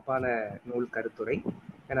 சிறப்பான நூல் கருத்துரை.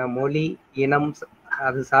 ஏன்னா மொழி, இனம்,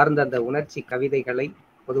 அது சார்ந்த அந்த உணர்ச்சி கவிதைகளை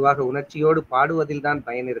பொதுவாக உணர்ச்சியோடு பாடுவதில் தான்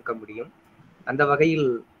பயன் இருக்க முடியும். அந்த வகையில்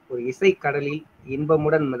ஒரு இசைக்கடலில்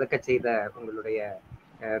இன்பமுடன் மிதக்க செய்த உங்களுடைய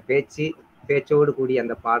பேச்சோடு கூடிய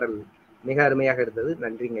அந்த பாடல் மிக அருமையாக இருந்தது.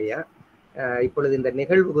 நன்றிங்க ஐயா. இப்பொழுது இந்த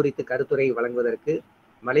நிகழ்வு குறித்து கருத்துரை வழங்குவதற்கு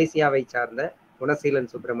மலேசியாவை சார்ந்த குணசீலன்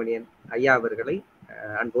சுப்பிரமணியன் ஐயா அவர்களை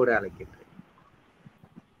அன்போடு அழைக்கின்றேன்.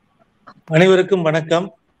 அனைவருக்கும் வணக்கம்.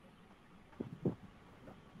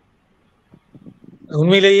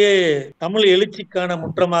 உண்மையிலேயே தமிழ் எழுச்சிக்கான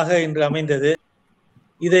முற்றமாக இன்று அமைந்தது.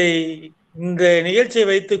 இந்த நிகழ்ச்சியை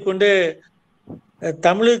வைத்துக்கொண்டு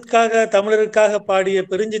தமிழருக்காக பாடிய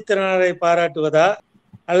பெருஞ்சித்திரனாரை பாராட்டுவதா,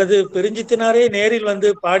 அல்லது பெருஞ்சித்திரனாரே நேரில் வந்து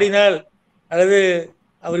பாடினால், அல்லது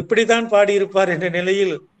அவர் இப்படித்தான் பாடியிருப்பார் என்ற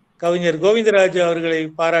நிலையில் கவிஞர் கோவிந்தராஜ் அவர்களை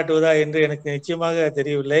பாராட்டுவதா என்று எனக்கு நிச்சயமாக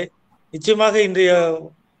தெரியவில்லை. நிச்சயமாக இன்றைய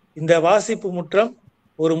இந்த வாசிப்பு முற்றம்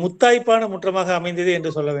ஒரு முத்தாய்ப்பான முற்றமாக அமைந்தது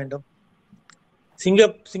என்று சொல்ல வேண்டும்.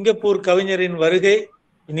 சிங்கப்பூர் கவிஞரின் வருகை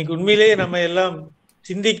இன்னைக்கு உண்மையிலேயே நம்ம எல்லாம்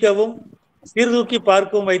சிந்திக்கவும் சீர்தூக்கி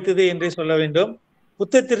பார்க்கவும் வைத்தது என்றே சொல்ல வேண்டும்.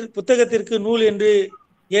 புத்தகத்திற்கு நூல் என்று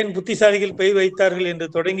ஏன் புத்திசாலிகள் பெய் வைத்தார்கள் என்று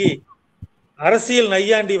தொடங்கி அரசியல்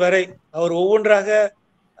நையாண்டி வரை அவர் ஒவ்வொன்றாக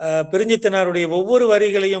பெருஞ்சித்திரனாருடைய ஒவ்வொரு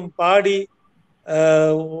வரிகளையும் பாடி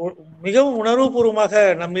மிகவும் உணர்வுபூர்வமாக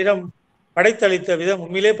நம்மிடம் படைத்தளித்த விதம்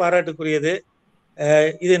உண்மையிலே பாராட்டுக்குரியது.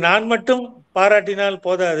 இது நான் மட்டும் பாராட்டினால்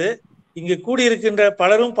போதாது, இங்கு கூடியிருக்கின்ற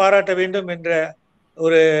பலரும் பாராட்ட வேண்டும் என்ற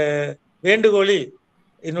ஒரு வேண்டுகோளில்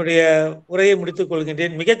என்னுடைய உரையை முடித்துக்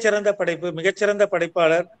கொள்கின்றேன். மிகச்சிறந்த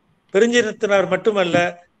படைப்பாளர் பெருஞ்சித்திரனார் மட்டுமல்ல,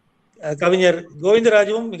 கவிஞர்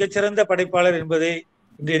கோவிந்தராஜும் மிகச்சிறந்த படைப்பாளர் என்பதை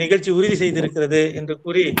இன்றைய நிகழ்ச்சி உறுதி செய்திருக்கிறது என்று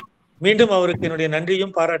கூறி மீண்டும் அவருக்கு என்னுடைய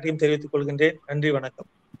நன்றியும் பாராட்டியும் தெரிவித்துக் கொள்கின்றேன். நன்றி, வணக்கம்.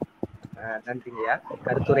 நன்றிங்கய்யா.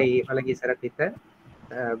 கருத்துரை வழங்கி சிறப்பித்த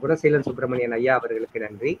குணசீலன் சுப்பிரமணியன் ஐயா அவர்களுக்கு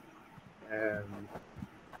நன்றி.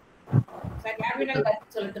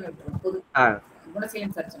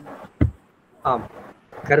 ஆம்,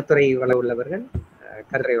 கருத்துரை வழங்க உள்ளவர்கள்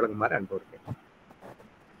கருத்துரை வழங்குமாறு அன்போடு.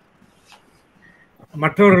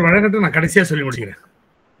 மற்றவர்கள் வழங்கட்டும், நான் கடைசியா சொல்லி முடிக்கிறேன்.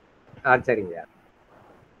 சரிங்க,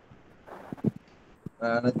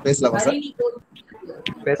 பேசலாமா சார்?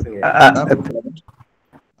 பேசுங்க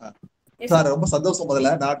சார். ரொம்ப சந்தோஷம். முதல்ல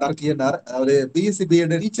நான் டாக்டர் அவரு B.Sc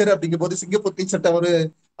B.Ed டீச்சர் அப்படிங்கும் போது சிங்கப்பூர் டீச்சர்ட்ட ஒரு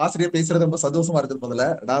ஆசிரியர் பேசுறது ரொம்ப சந்தோஷமா இருக்குது. முதல்ல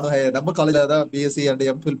நானும் நம்ம காலேஜ்ல தான் B.Sc and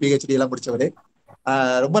M.Phil PhD எல்லாம் முடிச்சவரு.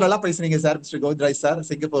 ரொம்ப நல்லா பேசுனீங்க சார். மிஸ்டர் கோவிந்தராஜ் சார்,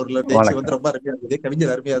 சிங்கப்பூர்ல பேச்சு வந்து ரொம்ப அருமையா இருந்தது,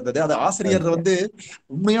 கவிஞர் அருமையா இருந்தது. அது ஆசிரியர் வந்து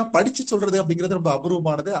உண்மையா படிச்சு சொல்றது அப்படிங்கிறது ரொம்ப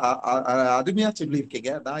அபூர்வமானது, அருமையா சொல்லி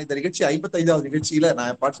இருக்கீங்க. நான் இந்த நிகழ்ச்சி 55வது நிகழ்ச்சியில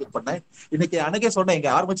நான் பார்ட்டிசிபேட் பண்ணேன். இன்னைக்கு அன்னைக்கே சொன்னேன்,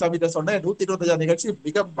 எங்க ஆர்மசாமிட்ட சொன்னேன், 125வது நிகழ்ச்சி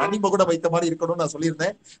மிக மணிமகுட வைத்த மாதிரி இருக்கணும்னு நான்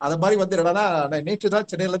சொல்லியிருந்தேன். அது மாதிரி வந்து என்னன்னா, நான் நேற்று தான்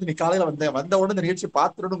சென்னையில இருந்து காலையில வந்த உடனே இந்த நிகழ்ச்சி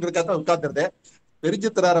பார்த்துடணுங்கிறதுக்காக உட்கார்ந்துருந்தேன்.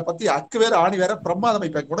 பெருஞ்சித்திரனாரை பத்தி அக்கு வேற ஆணி வேற பிரமாதம்.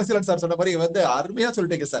 இப்ப குணசீலன் சார் சொன்ன மாதிரி வந்து அருமையா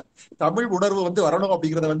சொல்லிட்டீங்க சார். தமிழ் உணர்வு வந்து வரணும்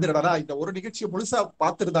அப்படிங்கறத வந்து என்னன்னா, இந்த ஒரு நிகழ்ச்சியை முழுசா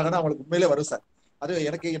பார்த்திருந்தாங்கன்னா அவங்களுக்கு உண்மையிலே வரும் சார். அது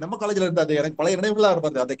எனக்கு நம்ம காலேஜ்ல இருந்த அது எனக்கு பழைய நினைவுகளா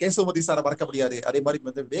இருப்பாரு. அந்த கேசவமதி சாரை மறக்க முடியாது, அதே மாதிரி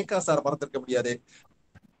வந்து வேகா சாரை மறந்திருக்க முடியாது.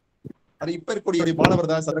 அது இப்ப இருக்கக்கூடிய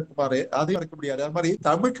மாணவர் தான் சரத்குமார், அதையும் மறக்க முடியாது. அது மாதிரி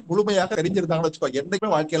தமிழ் முழுமையாக தெரிஞ்சிருந்தாங்கன்னு வச்சுக்கோ,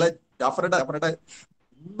 என்னைக்குமே வாழ்க்கையில டெஃபனட்டா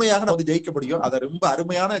உண்மையாக நான் வந்து ஜெயிக்க முடியும். அதை ரொம்ப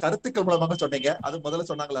அருமையான கருத்துக்கள் மூலமாக சொன்னீங்க. அது முதல்ல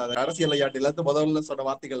சொன்னாங்களா, அரசியல் ஐயாண்டில இருந்து முதல்ல சொன்ன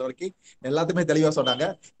வார்த்தைகள் வரைக்கும் எல்லாத்துமே தெளிவா சொன்னாங்க.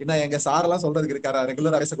 இன்னும் எங்க சாரெல்லாம் சொல்றதுக்கு இருக்காரு,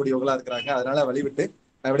 ரெகுலரா பேசக்கூடியவங்களா இருக்கிறாங்க. அதனால வழிவிட்டு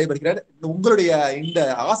நான் விடைபெறுகிறேன். உங்களுடைய இந்த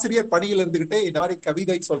ஆசிரியர் பணியில் இருந்துகிட்டே இந்த மாதிரி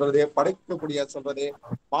கவிதை சொல்றது, படைக்கக்கூடிய சொல்றது,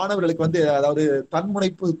 மாணவர்களுக்கு வந்து அதாவது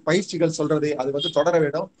தன்முனைப்பு பயிற்சிகள் சொல்றது, அது வந்து தொடர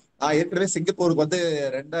வேண்டும். நான் ஏற்கனவே சிங்கப்பூருக்கு வந்து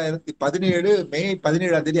 2017 மே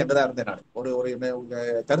 17ஆம் தேதி அங்கதான் இருந்தேன். நான் உங்க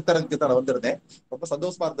கருத்தரங்குக்கு தான் வந்திருந்தேன். ரொம்ப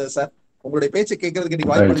சந்தோஷமா இருந்தது சார். உங்களுடைய பேச்சை கேட்கறதுக்கு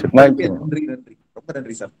இன்னைக்கு வாய்ப்பு. நன்றி நன்றி, ரொம்ப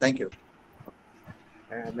நன்றி சார். தேங்க்யூ.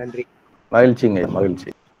 நன்றி. மகிழ்ச்சிங்க, மகிழ்ச்சி.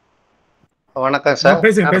 வணக்கம் சார்,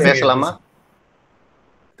 பேசலாமா?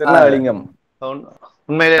 திருநாளிங்கம்.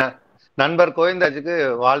 உண்மையிலே நண்பர் கோவிந்தராஜுக்கு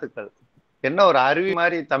வாழ்த்துக்கள். என்ன ஒரு அருவி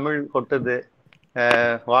மாதிரி தமிழ் கொட்டுது,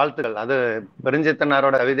 வாழ்த்துக்கள். அது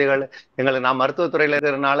பெருஞ்சித்தனாரோட கவிதைகள் எங்களுக்கு, நான் மருத்துவத்துறையில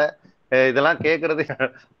இருக்கிறதுனால இதெல்லாம் கேட்கறது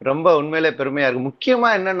ரொம்ப உண்மையிலே பெருமையா இருக்கு. முக்கியமா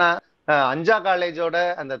என்னன்னா, அஞ்சா காலேஜோட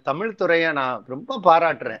அந்த தமிழ் துறையை நான் ரொம்ப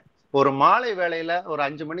பாராட்டுறேன். ஒரு மாலை வேளையில ஒரு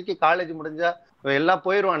 5 மணிக்கு காலேஜ் முடிஞ்சா எல்லாம்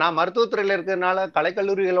போயிடுவேன். நான் மருத்துவத்துறையில இருக்கிறதுனால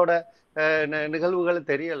கலைக்கல்லூரிகளோட நிகழ்வுகள்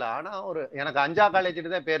தெரியல. ஆனா எனக்கு அஞ்சா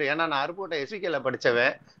காலேஜ்னு தான் பேரு. ஏன்னா நான் அருப்புக்கோட்டை எஸ்விகேல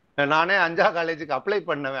படிச்சவன். நானே அஞ்சா காலேஜுக்கு அப்ளை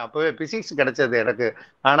பண்ணவேன். அப்பவே பிசிக்ஸ் கிடைச்சது எனக்கு.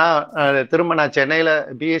 ஆனா திரும்ப நான் சென்னையில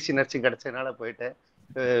B.Sc நர்சிங் கிடைச்சதுனால போயிட்டேன்.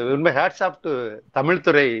 உண்மை ஹேட்ஸ் ஆஃப் டு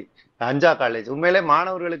தமிழ்துறை அஞ்சா காலேஜ். உண்மையிலே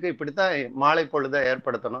மாணவர்களுக்கு இப்படித்தான் மாலை பொழுதை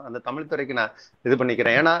ஏற்படுத்தணும். அந்த தமிழ் துறைக்கு நான் இது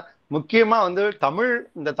பண்ணிக்கிறேன். ஏன்னா முக்கியமா தமிழ்,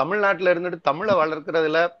 இந்த தமிழ்நாட்டில இருந்துட்டு தமிழை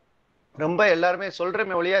வளர்க்கறதுல ரொம்ப எல்லாருமே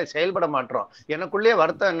சொல்றமே ஒழியா செயல்பட மாட்டோம். எனக்குள்ளேயே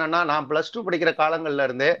வருத்தம் என்னன்னா, நான் +2 படிக்கிற காலங்கள்ல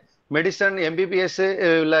இருந்தே மெடிசன், MBBS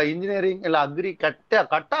இல்ல இன்ஜினியரிங் இல்ல அக்ரி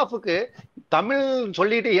கட் ஆஃபுக்கு தமிழ்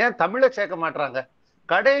சொல்லிட்டு ஏன் தமிழை சேர்க்க மாட்டாங்க?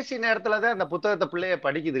 கடைசி நேரத்துலதான் அந்த புத்தகத்தை பிள்ளைய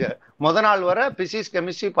படிக்குதுங்க. முத நாள் வர பிசிக்ஸ்,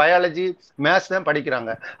 கெமிஸ்ட்ரி, பயாலஜி, மேத்ஸ் தான்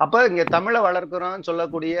படிக்கிறாங்க. அப்ப இங்க தமிழை வளர்க்கிறோம்னு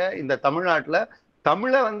சொல்லக்கூடிய இந்த தமிழ்நாட்டுல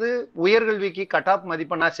தமிழை உயர்கல்விக்கு கட் ஆஃப்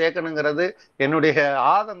மதிப்பெண்ணா சேர்க்கணுங்கிறது என்னுடைய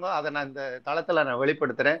ஆதங்கம். அதை நான் இந்த தளத்துல நான்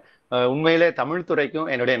வெளிப்படுத்துறேன். உண்மையிலே தமிழ் துறைக்கும்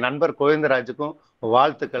என்னுடைய நண்பர் கோவிந்தராஜுக்கும்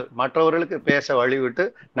வாழ்த்துக்கள். மற்றவர்களுக்கு பேச வழிவிட்டு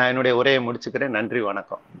நான் என்னுடைய உரையை முடிச்சுக்கிறேன். நன்றி,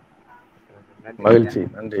 வணக்கம். மகிழ்ச்சி,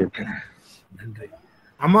 நன்றி. நன்றி.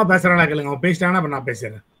 அம்மா பேசுறாங்களா கேளுங்க, அவங்க பேசிட்டாங்கன்னா அப்ப நான்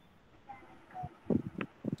பேசுறேன்.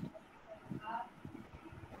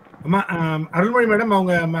 அம்மா அருள்மொழி மேடம்,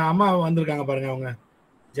 அவங்க அம்மா வந்திருக்காங்க பாருங்க. அவங்க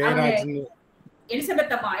ஜெயராஜ்,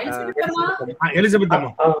 எலிசபெத்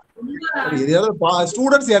அம்மா.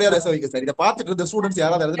 ஸ்டூடண்ட்ஸ் யாரையா பேச வைக்க சார். இத பாத்துட்டு இருந்த ஸ்டூடண்ட்ஸ்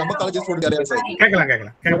யாராவது, நம்ம காலேஜ் ஸ்டூடண்ட் யாரையா பேச வைக்க.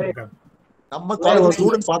 கேக்கலாம். நம்ம காலேஜ்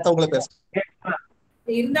ஸ்டூடண்ட்ஸ் பார்த்தவங்கள பேச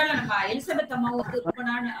இருந்தாலும் நம்ம எலிசபெத் அம்மா ரொம்ப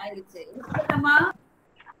நாள் ஆயிடுச்சு. எலிசபெத் அம்மா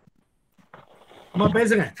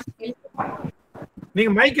பேசுங்க.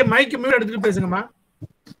 நீங்க மைக் மியூட் எடுத்துட்டு பேசுங்கம்மா.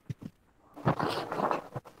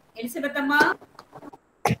 எலிசபெத் அம்மா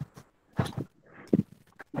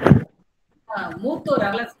மூத்தோர்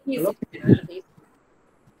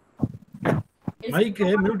மைக்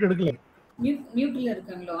மியூட் எடுக்கல. மியூட்ல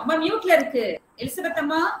இருக்காங்களோ? அம்மா மியூட்ல இருக்கு எலிசபெத்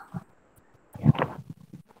அம்மா.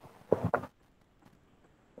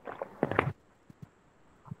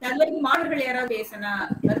 நல்லது, மாணவர்கள் யாராவது பேசினா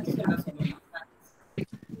கருத்து சொல்லுங்க.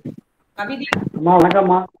 கவிதை அம்மா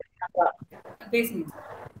வணக்கம்மா. பேசுங்க.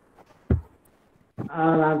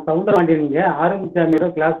 நான் சவுந்தரபாண்டியன், ஆரம்பிச்சாமியோட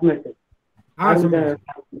கிளாஸ்மேட்.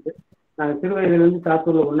 நாங்கள் சிறு வயதுலேருந்து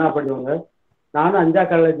சாத்தூர்ல ஒன்னா படிச்சவங்க. நானும் அஞ்சா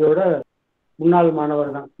காலேஜோட முன்னாள்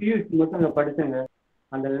மாணவர் தான். PUC மட்டும் அங்கே படித்தேங்க.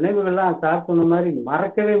 அந்த நினைவுகள்லாம் சார் சொன்ன மாதிரி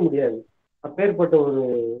மறக்கவே முடியாது. அப்பேற்பட்ட ஒரு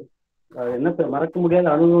என்னத்தை மறக்க முடியாத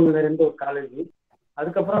அனுபவங்கள் நிறைந்த ஒரு காலேஜ்.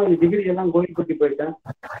 அதுக்கப்புறம் டிகிரி எல்லாம் கோயில்பட்டி போயிட்டேன்.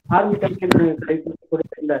 ஆர்மி கமிஷன்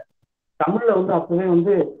இந்த தமிழ்ல அப்பவே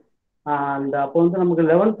அந்த அப்போ நமக்கு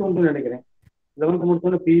 11th உண்டு நினைக்கிறேன். 11th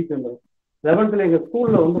முடிச்சோன்னு PUC வந்துடும். 11th எங்க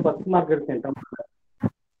ஸ்கூல்ல 10 மார்க் எடுத்தேன் தமிழ்ல.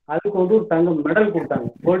 அதுக்கு ஒரு தங்க மெடல் கொடுத்தாங்க,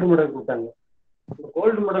 கோல்டு மெடல் கொடுத்தாங்க. அந்த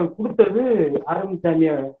கோல்டு மெடல் கொடுத்தது ஆரம்பிச்சாமி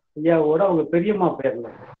ஐயாவோட அவங்க பெரியம்மா பேர்ல.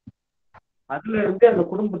 அதுல இருந்து அந்த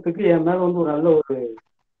குடும்பத்துக்கு என் மேல ஒரு நல்ல ஒரு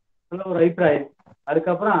அபிப்பிராயம்.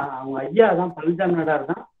 அதுக்கப்புறம் அவங்க ஐயா தான் பழனிசாமி நாடார்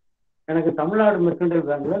தான் எனக்கு தமிழ்நாடு மெர்கன்டைல்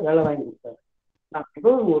பேங்க்ல வேலை வாங்கி கொடுத்தாரு. நான்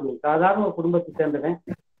மிகவும் ஒரு சாதாரண குடும்பத்தை சேர்ந்தேன்.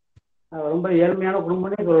 ரொம்ப ஏழ்மையான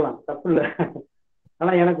குடும்பம்னே சொல்லலாம், தப்பு இல்லை.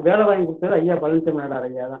 ஆனா எனக்கு வேலை வாங்கி கொடுத்தது ஐயா பழனிசாமி நாடார்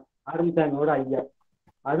ஐயா தான், ஆரம்பிச்சாமியோட ஐயா.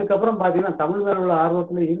 அதுக்கப்புறம் பாத்தீங்கன்னா தமிழ் மேல உள்ள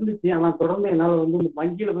ஆர்வத்துல இருந்துச்சு. ஆனா தொடர்ந்து என்னால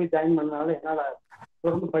வங்கியில போய் ஜாயின் பண்ணனால என்னால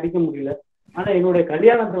தொடர்ந்து படிக்க முடியல. ஆனா என்னுடைய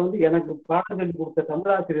கல்யாணத்தை எனக்கு பாடம் சொல்லி கொடுத்த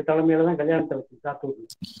தமிழாசிரியர் தலைமையில தான் கல்யாணத்தை வச்சு சாத்தூர்ல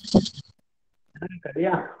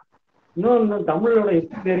கல்யாணம். இன்னும் தமிழோட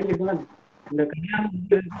எப்படி தெரிஞ்சுட்டுன்னா, இந்த கல்யாணம்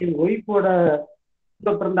என் ஒய்ஃபோட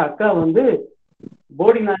பிறந்த அக்கா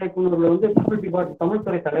போடி நாயக்குனூர்ல தமிழ் டிபார்ட்மெண்ட் தமிழ்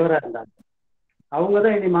துறை தலைவரா இருந்தாங்க.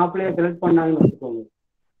 அவங்கதான் என்னை மாப்பிள்ளையா செலக்ட் பண்ணாங்கன்னு வச்சுக்கோங்க.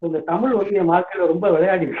 இந்த தமிழ் என் வாழ்க்கையில ரொம்ப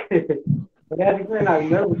விளையாடிட்டு நான் அது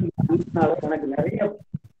மேல எனக்கு நிறைய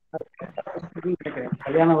நினைக்கிறேன்.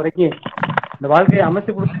 கல்யாணம் வரைக்கும் இந்த வாழ்க்கையை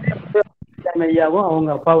அமைச்சு கொடுத்துட்டு ஐயாவும் அவங்க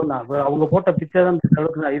அப்பாவும் தான். அவங்க போட்ட பிச்சை தான் இந்த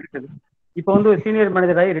அளவுக்கு தான் இருக்குது. இப்போ சீனியர்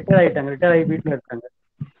மேனேஜர் ஆகி ரிட்டையர் ஆகிட்டாங்க. ரிட்டையர் ஆகி வீட்டுல இருக்காங்க.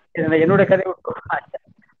 என்னோட கதை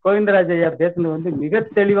கோவிந்தராஜ் ஐயா பேசுனது மிக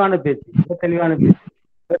தெளிவான பேச்சு, மிக தெளிவான பேச்சு.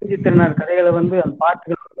 பெருஞ்சித்திரனார் கதைகளை அந்த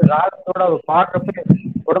பாட்டுகள் ராகத்தோட அவர் பாடுறப்ப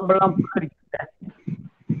உடம்பெல்லாம் புரிஞ்சிருக்கேன்.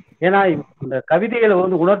 ஏன்னா இந்த கவிதைகளை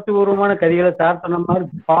உணர்ச்சி பூர்வமான கவிதைகளை சார் சொன்ன மாதிரி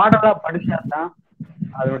பாடலா படிச்சாதான்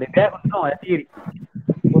அதனுடைய வேகம் அதிகரிக்கும்.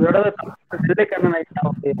 ஒரு தடவை நெல்லைக்கண்ணன்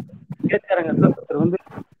ஐயாவுடைய பேச்சரங்கத்துல ஒருத்தர் வந்து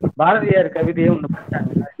பாரதியார் கவிதையை ஒண்ணு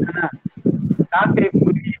படிச்சாங்க. என்னன்னா, காக்கை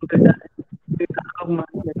குருவி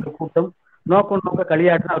கூட்டம் நோக்க நோக்க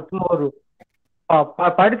களியாட்டுன்னு அவர் சும்மா ஒரு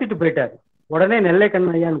படிச்சுட்டு போயிட்டாரு. உடனே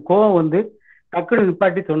நெல்லைக்கண்ணன் ஐயான் கோவம் வந்து டக்குனு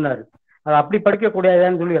நிப்பாட்டி சொன்னாரு, அது அப்படி படிக்க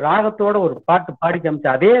கூடாதான்னு சொல்லி ராகத்தோட ஒரு பாட்டு பாடி காமிச்சு.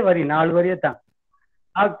 அதே வரி 4 வரியே தான்.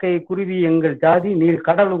 காக்கை குருவி எங்கள் ஜாதி, நீர்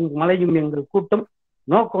கடலும் மலையும் எங்கள் கூட்டம்,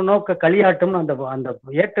 நோக்க நோக்க களியாட்டம். அந்த அந்த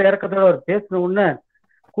ஏற்ற இறக்கத்தோட அவர் பேசின உடனே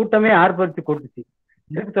கூட்டமே ஆர்ப்பரித்து கொடுத்துச்சு.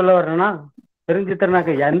 எதுக்கு சொல்ல வர்றேன்னா,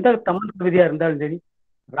 தெரிஞ்சுத்தரனாக்க எந்த தமிழ் கவிதையா இருந்தாலும் சரி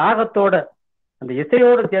ராகத்தோட அந்த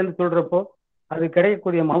இசையோட சேர்ந்து சொல்றப்போ அது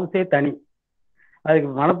கிடைக்கக்கூடிய மவுசே தனி. அதுக்கு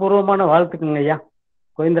மனப்பூர்வமான வாழ்த்துக்குங்க ஐயா.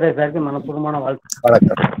 கோவிந்தராஜ் சாருக்கு மனப்பூர்வமான வாழ்த்து.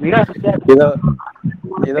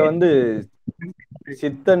 இத வந்து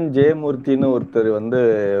சித்தன் ஜெயமூர்த்தின்னு ஒருத்தர் வந்து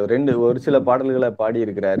ஒரு சில பாடல்களை பாடி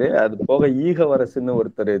இருக்கிறாரு. அது போக ஈகவரசுன்னு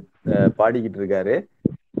ஒருத்தர் பாடிக்கிட்டு இருக்காரு.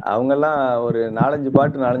 அவங்கெல்லாம் ஒரு 4-5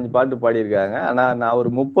 பாட்டு பாடியிருக்காங்க. ஆனா நான் ஒரு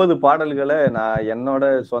 30 பாடல்களை நான் என்னோட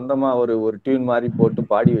சொந்தமா ஒரு டியூன் மாதிரி போட்டு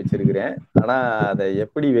பாடி வச்சிருக்கிறேன். ஆனா அதை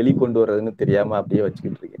எப்படி வெளிக்கொண்டு வர்றதுன்னு தெரியாம அப்படியே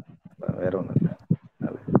வச்சுக்கிட்டு இருக்கேன். வேற ஒண்ணு இல்லை.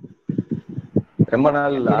 ரொம்ப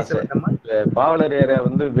நாள் ஆசை பாவலரேரை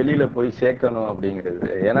வந்து வெளியில போய் சேர்க்கணும் அப்படிங்கிறது.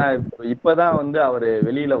 ஏன்னா இப்பதான் வந்து அவரு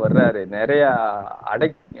வெளியில வர்றாரு. நிறைய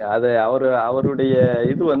அவருடைய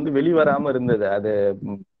இது வந்து வெளிவராம இருந்தது. அது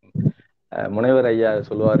முனைவர் ஐயா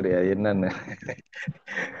சொல்லுவாரு என்னன்னு.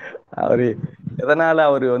 எதனால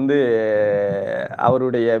அவரு வந்து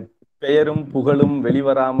அவருடைய பெயரும் புகழும்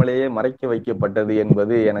வெளிவராமலேயே மறைக்க வைக்கப்பட்டது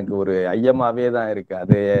என்பது எனக்கு ஒரு ஐயமாவே தான் இருக்கு.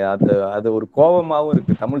 அது ஒரு கோபமாவும்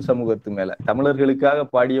இருக்கு தமிழ் சமூகத்து மேல. தமிழர்களுக்காக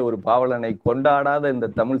பாடிய ஒரு பாவலனை கொண்டாடாத இந்த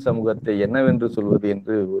தமிழ் சமூகத்தை என்னவென்று சொல்வது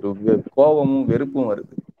என்று ஒரு கோபமும் வெறுப்பும்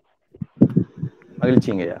வருது.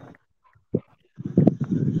 மகிழ்ச்சிங்கய்யா.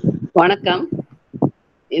 வணக்கம்.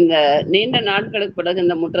 இந்த நீண்ட நாட்களுக்கு பிறகு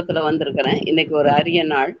இந்த முற்றத்துல வந்திருக்கிறேன். இன்னைக்கு ஒரு அரிய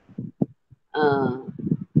நாள்.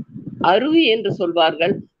 அருவி என்று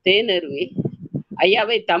சொல்வார்கள், தேனருவி.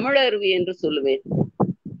 ஐயாவை தமிழருவி என்று சொல்லுவேன்.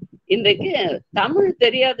 இன்றைக்கு தமிழ்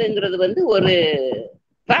தெரியாதுங்கிறது வந்து ஒரு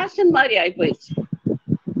ஃபேஷன் மாதிரி ஆயிப்போயிடுச்சு.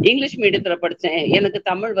 இங்கிலீஷ் மீடியத்துல படிச்சேன், எனக்கு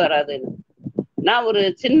தமிழ் வராதுன்னு. நான் ஒரு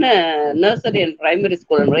சின்ன நர்சரி அண்ட் பிரைமரி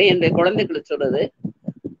ஸ்கூல் என்னுடைய குழந்தைகளுக்கு சொல்றது,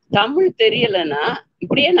 தமிழ் தெரியலன்னா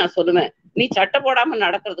இப்படியே நான் சொல்லுவேன், நீ சட்டை போடாம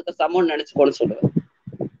நடக்கிறதுக்கு சமம்னு நினைச்சுக்கோன்னு சொல்லுவேன்.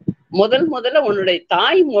 முதல்ல உன்னுடைய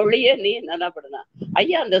தாய் மொழிய நீ நல்லா படுனா.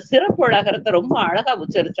 ஐயா அந்த சிறப்பு அழகரத்தை ரொம்ப அழகா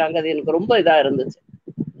உச்சரிச்சாங்க. அது எனக்கு ரொம்ப இதா இருந்துச்சு.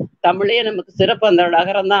 தமிழே நமக்கு சிறப்பு அந்த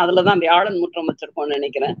அழகரம் தான். அதுலதான் வியாழன் முற்றம் வச்சிருக்கோம்னு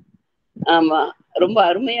நினைக்கிறேன். ஆமா, ரொம்ப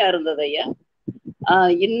அருமையா இருந்தது ஐயா.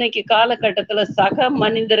 இன்னைக்கு காலகட்டத்துல சக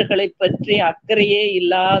மனிதர்களை பற்றி அக்கறையே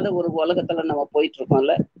இல்லாத ஒரு உலகத்துல நம்ம போயிட்டு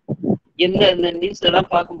இருக்கோம்ல. இந்த நியூஸ்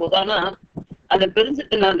எல்லாம் பார்க்கும்போது, ஆனா அதை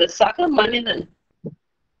பிரிஞ்சுட்டு அந்த சக மனிதன்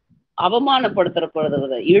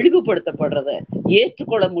அவமானப்படுத்தப்படுறத, இழிவுபடுத்தப்படுறத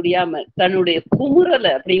ஏற்றுக்கொள்ள முடியாம தன்னுடைய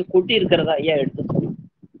குமுறலை அப்படியே கொட்டி இருக்கிறதா ஐயா எடுத்து சொன்னோம்.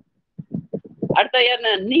 அடுத்த ஐயா,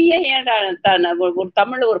 நீயே ஏன்டா ஒரு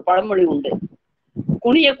தமிழ்ல ஒரு பழமொழி உண்டு,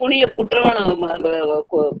 குனிய குனிய குற்றவனும்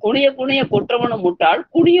முட்டாள்,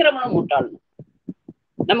 குனியறவனும் முட்டாள்.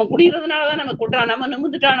 நம்ம குடிக்கிறதுனாலதான் நம்ம குற்றம், நம்ம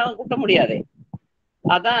நிமிந்துட்டா நம்ம குட்ட முடியாதே.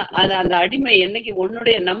 அதான் அந்த அடிமை என்னைக்கு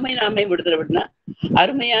உன்னுடைய நம்மை நாமே விடுதலை விடனா.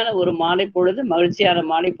 அருமையான ஒரு மாலை பொழுது, மகிழ்ச்சியான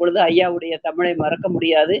மாலை பொழுது. ஐயாவுடைய தமிழை மறக்க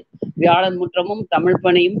முடியாது. வியாழன் முற்றமும் தமிழ்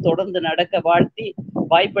பணியும் தொடர்ந்து நடக்க வாழ்த்தி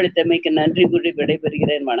வாய்ப்பளித்தமைக்கு நன்றி கூறி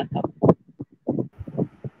விடைபெறுகிறேன். வணக்கம்.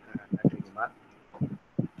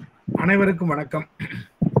 அனைவருக்கும் வணக்கம்.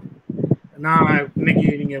 நான் இன்னைக்கு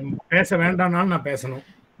நீங்க பேச வேண்டாம்னாலும் நான் பேசணும்.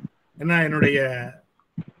 ஏன்னா என்னுடைய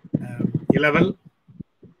இளவல்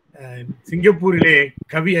சிங்கப்பூரிலே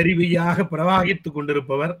கவி அறிவியாக பிரவாகித்துக்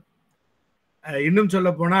கொண்டிருப்பவர், இன்னும் சொல்ல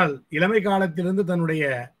போனால் இளமை காலத்திலிருந்து தன்னுடைய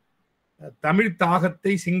தமிழ்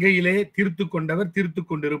தாகத்தை சிங்கையிலே தீர்த்து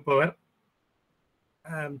கொண்டிருப்பவர்,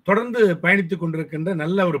 தொடர்ந்து பயணித்துக் கொண்டிருக்கின்ற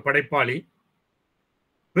நல்ல ஒரு படைப்பாளி.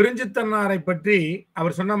 பெருஞ்சித்தன்னாரை பற்றி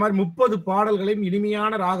அவர் சொன்ன மாதிரி 30 பாடல்களையும்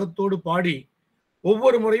இனிமையான ராகத்தோடு பாடி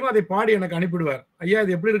ஒவ்வொரு முறையும் அதை பாடி எனக்கு அனுப்பிடுவார். ஐயா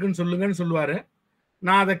இது எப்படி இருக்குன்னு சொல்லுங்கன்னு சொல்லுவாரு.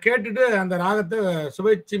 நான் அதை கேட்டுட்டு அந்த ராகத்தை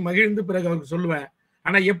சுவைச்சு மகிழ்ந்து பிறகு அவருக்கு சொல்லுவேன்.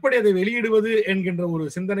 ஆனா எப்படி அதை வெளியிடுவது என்கின்ற ஒரு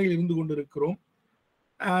சிந்தனையில் இருந்து கொண்டிருக்கிறோம்.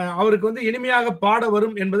 அவருக்கு வந்து இனிமையாக பாட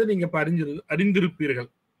வரும் என்பதை நீங்க அறிந்திருப்பீர்கள்.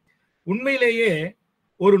 உண்மையிலேயே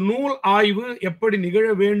ஒரு நூல் ஆய்வு எப்படி நிகழ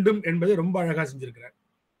வேண்டும் என்பதை ரொம்ப அழகா செஞ்சிருக்கிறார்.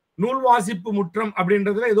 நூல் வாசிப்பு முற்றம்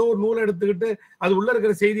அப்படின்றதுல ஏதோ ஒரு நூலை எடுத்துக்கிட்டு அது உள்ள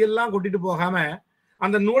இருக்கிற செய்தியெல்லாம் கொட்டிட்டு போகாம,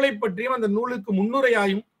 அந்த நூலை பற்றியும் அந்த நூலுக்கு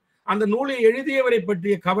முன்னுரையாயும் அந்த நூலை எழுதியவரை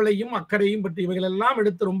பற்றிய கவலையும் அக்கறையும் பற்றி இவைகள் எல்லாம்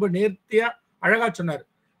எடுத்து ரொம்ப நேர்த்தியா அழகா சொன்னார்.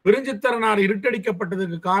 பெருஞ்சித்திரனார்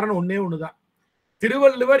இருட்டடிக்கப்பட்டதுக்கு காரணம் ஒன்னே ஒண்ணுதான்.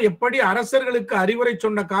 திருவள்ளுவர் எப்படி அரசர்களுக்கு அறிவுரை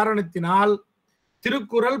சொன்ன காரணத்தினால்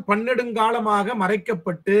திருக்குறள் பன்னெடுங்காலமாக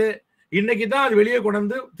மறைக்கப்பட்டு இன்னைக்குதான் அது வெளியே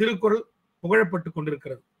கொண்டு திருக்குறள் புகழப்பட்டு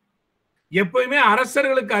கொண்டிருக்கிறது. எப்பயுமே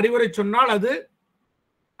அரசர்களுக்கு அறிவுரை சொன்னால் அது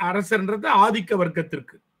அரசர்ன்றது ஆதிக்க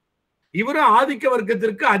வர்க்கத்திற்கு, இவரும் ஆதிக்க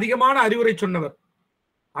வர்க்கத்திற்கு அதிகமான அறிவுரை சொன்னவர்.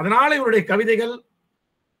 அதனால இவருடைய கவிதைகள்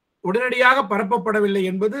உடனடியாக பரப்பப்படவில்லை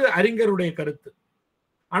என்பது அறிஞருடைய கருத்து.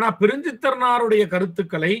 ஆனா பெருஞ்சித்திரனாருடைய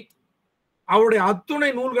கருத்துக்களை அவருடைய அத்துணை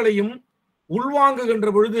நூல்களையும் உள்வாங்குகின்ற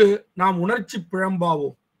பொழுது நாம் உணர்ச்சி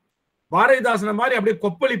பிழம்பாவோம். பாரதிதாசன மாதிரி அப்படியே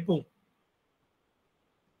கொப்பளிப்போம்.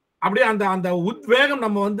 அப்படியே அந்த அந்த உத்வேகம்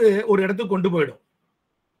நம்ம ஒரு இடத்துக்கு கொண்டு போயிடும்.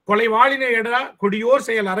 கொலைவாளினை எடா கொடியோர்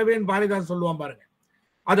செயல் அறவேன் பாரதிதாசன் சொல்லுவான் பாருங்க.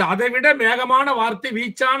 அது அதை விட வேகமான வார்த்தை,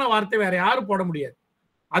 வீச்சான வார்த்தை வேற யாரும் போட முடியாது.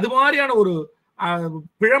 அது மாதிரியான ஒரு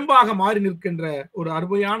பிழம்பாக மாறி நிற்கின்ற ஒரு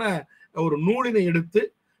அருமையான ஒரு நூலினை எடுத்து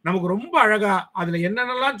நமக்கு ரொம்ப அழகா அதுல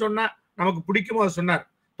என்னென்னலாம் சொன்னா நமக்கு பிடிக்குமோ அதை சொன்னார்.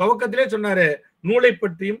 துவக்கத்திலே சொன்னாரு, நூலை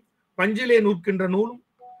பற்றியும் பஞ்சிலே நூற்கின்ற நூலும்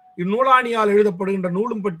இந்நூலாணியால் எழுதப்படுகின்ற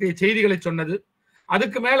நூலும் பற்றிய செய்திகளை சொன்னது.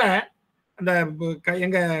 அதுக்கு மேல அந்த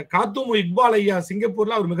எங்க காத்தூமு இக்பால் ஐயா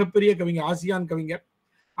சிங்கப்பூர்ல அவர் மிகப்பெரிய கவிஞர், ஆசியான் கவிஞர்.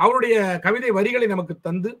 அவருடைய கவிதை வரிகளை நமக்கு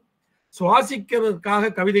தந்து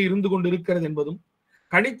சுவாசிக்கிறதுக்காக கவிதை இருந்து கொண்டு இருக்கிறது என்பதும்,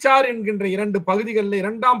 கனிச்சார் என்கின்ற 2 பகுதிகளில்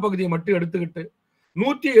 2ஆம் பகுதியை மட்டும் எடுத்துக்கிட்டு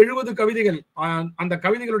 170 கவிதைகள், அந்த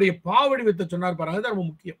கவிதைகளுடைய பாவடிவத்தை சொன்னார் பாருங்க. அது ரொம்ப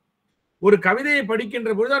முக்கியம். ஒரு கவிதையை படிக்கின்ற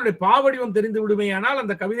பொழுது அதனுடைய பாவடிவம் தெரிந்து விடுமையானால்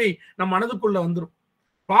அந்த கவிதை நம் மனதுக்குள்ள வந்துடும்.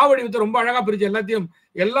 பாவடிவத்தை ரொம்ப அழகா பிரிச்சு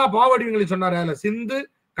எல்லா பாவடிவங்களையும் சொன்னார். அதுல சிந்து,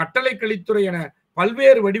 கட்டளை கலித்துறை என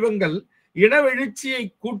பல்வேறு வடிவங்கள் இனவெழுச்சியை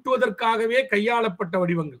கூட்டுவதற்காகவே கையாளப்பட்ட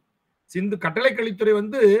வடிவங்கள். சிந்து கட்டளை கலித்துறை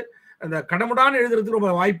அந்த கடமுடான்னு எழுதுறதுக்கு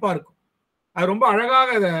ரொம்ப வாய்ப்பா இருக்கும். அது ரொம்ப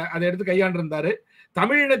அழகாக அதை எடுத்து கையாண்டிருந்தாரு.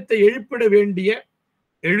 தமிழினத்தை எழுப்பிட வேண்டிய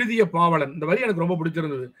எழுதிய பாவலன், இந்த வரி எனக்கு ரொம்ப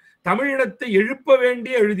பிடிச்சிருந்தது. தமிழினத்தை எழுப்ப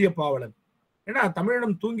வேண்டிய எழுதிய பாவலன். ஏன்னா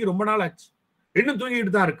தமிழினம் தூங்கி ரொம்ப நாள் ஆச்சு, இன்னும்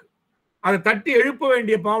தூங்கிட்டு தான் இருக்கு. அதை தட்டி எழுப்ப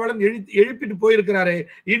வேண்டிய பாவலன் எழுப்பிட்டு போயிருக்கிறாரே,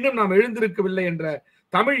 இன்னும் நாம் எழுந்திருக்கவில்லை என்ற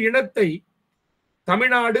தமிழ் இனத்தை,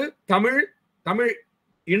 தமிழ்நாடு, தமிழ், தமிழ்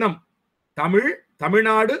இனம், தமிழ்,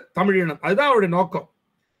 தமிழ்நாடு, தமிழ் இனம், அதுதான் அவருடைய நோக்கம்.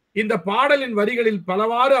 இந்த பாடலின் வரிகளில்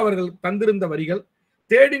பலவாறு அவர்கள் தந்திருந்த வரிகள்,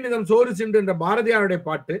 தேடி நிதம் சோறு சென்று என்ற பாரதியாருடைய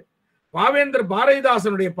பாட்டு,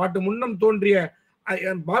 பாரதிதாசனுடைய பாட்டு, முன்னம் தோன்றிய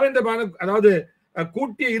அதாவது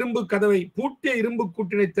கூட்டிய இரும்பு கதவை பூட்டிய இரும்பு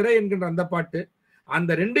கூட்டினை திரை என்கின்ற அந்த பாட்டு,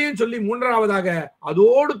 அந்த 2ஐயும் சொல்லி 3ஆவதாக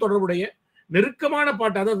அதோடு தொடர்புடைய நெருக்கமான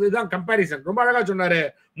பாட்டு, அதாவது இதுதான் கம்பாரிசன். ரொம்ப அழகா சொன்னாரு,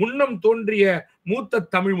 முன்னம் தோன்றிய மூத்த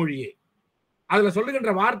தமிழ் மொழியே. அதுல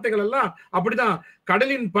சொல்லுகின்ற வார்த்தைகள் எல்லாம் அப்படிதான்.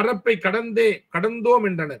 கடலின் பரப்பை கடந்தோம்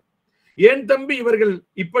என்றனர். ஏன் தம்பி இவர்கள்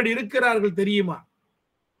இப்படி இருக்கிறார்கள் தெரியுமா?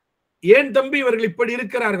 ஏன் தம்பி இவர்கள் இப்படி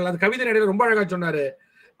இருக்கிறார்கள்? அது கவிதை நடையில ரொம்ப அழகா சொன்னாரு.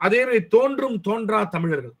 அதே மாதிரி தோன்றும் தோன்றா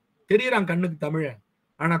தமிழர்கள். தெரியறான் கண்ணுக்கு தமிழன்,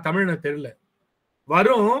 ஆனா தமிழனை தெரியல.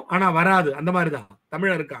 வரும் ஆனா வராது, அந்த மாதிரிதான்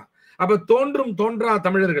தமிழன் இருக்கான். அப்ப தோன்றும் தோன்றா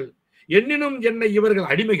தமிழர்கள், எண்ணினும் என்னை இவர்கள்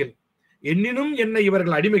அடிமைகள், எண்ணினும் என்னை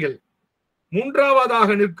இவர்கள் அடிமைகள்,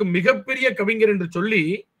 3ஆவதாக நிற்கும் மிகப்பெரிய கவிஞர் என்று சொல்லி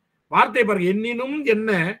வார்த்தை பாருங்க. எண்ணினும்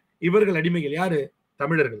என்ன இவர்கள் அடிமைகள். யாரு?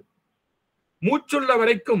 தமிழர்கள். மூச்சுள்ள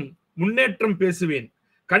வரைக்கும் முன்னேற்றம் பேசுவேன்,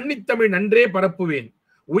 கன்னித்தமிழ் நன்றே பரப்புவேன்,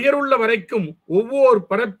 உயருள்ள வரைக்கும் ஒவ்வொரு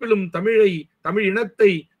பரப்பிலும் தமிழை, தமிழ்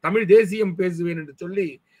இனத்தை, தமிழ் தேசியம் பேசுவேன் என்று சொல்லி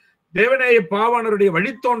தேவநேய பாவாணருடைய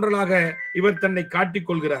வழித்தோன்றலாக இவர் தன்னை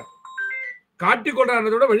காட்டிக்கொள்கிறார்.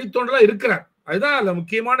 காட்டிக்கொள்றார் வழித்தோன்றலா இருக்கிறார். அதுதான் அதுல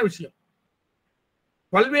முக்கியமான விஷயம்.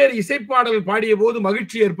 பல்வேறு இசைப்பாடல்கள் பாடிய போது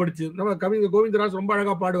மகிழ்ச்சி ஏற்படுச்சு. நம்ம கவிஞர் கோவிந்தராஜ் ரொம்ப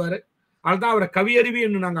அழகா பாடுவாரு. அதுதான் அவரை கவியறிவி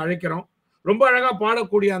என்று நாங்க அழைக்கிறோம். ரொம்ப அழகா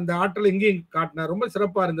பாடக்கூடிய அந்த ஆற்றல் இங்கேயும் காட்டினார். ரொம்ப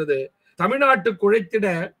சிறப்பா இருந்தது. தமிழ்நாட்டுக்கு உழைத்திட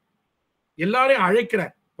எல்லாரையும்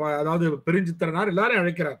அழைக்கிறார். அதாவது பெருஞ்சித்திரனார் எல்லாரையும்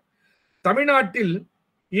அழைக்கிறார். தமிழ்நாட்டில்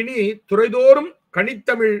இனி துறைதோறும்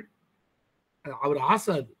கனித்தமிழ், அவர்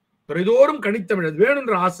ஆசை, அது துறைதோறும் கனித்தமிழ், அது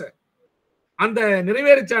வேணும்ன்ற ஆசை. அந்த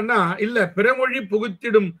நிறைவேறிச்சான்னா இல்ல, பிறமொழி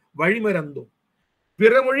புகுத்திடும் வழிமறந்தோம்,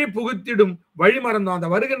 பிறமொழி புகுத்திடும் வழிமறந்தோம், அந்த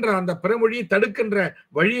வருகின்ற அந்த பிறமொழியை தடுக்கின்ற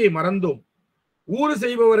வழியை மறந்தோம், ஊறு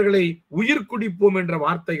செய்பவர்களை உயிர் குடிப்போம் என்ற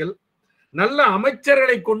வார்த்தைகள், நல்ல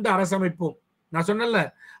அமைச்சர்களை கொண்டு அரசமைப்போம். நான் சொன்னல,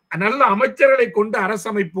 நல்ல அமைச்சர்களை கொண்டு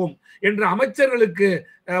அரசமைப்போம் என்ற அமைச்சர்களுக்கு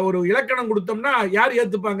ஒரு இலக்கணம் கொடுத்தோம்னா யார்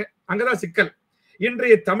ஏத்துப்பாங்க? அங்கதான் சிக்கல்.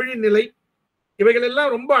 இன்றைய தமிழின் நிலை, இவைகள்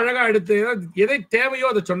எல்லாம் ரொம்ப அழகா எடுத்து எதை தேவையோ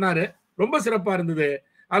அதை சொன்னாரு. ரொம்ப சிறப்பா இருந்தது.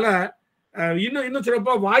 அல்ல இன்னும்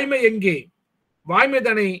சிறப்பா, வாய்மை எங்கே, வாய்மை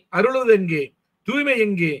தனை அருளுவது எங்கே, தூய்மை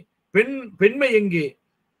எங்கே, பெண்மை எங்கே,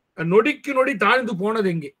 நொடிக்கு நொடி தாழ்ந்து போனது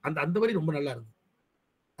எங்கே, அந்த வரி ரொம்ப நல்லா இருந்தது.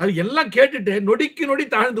 அது எல்லாம் கேட்டுட்டு நொடிக்கு நொடி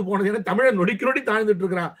தாழ்ந்து போனது, ஏன்னா தமிழன் நொடிக்கு நொடி தாழ்ந்துட்டு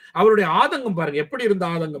இருக்கிறான். அவருடைய ஆதங்கம் பாருங்க, எப்படி இருந்த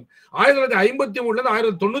ஆதங்கம். 1953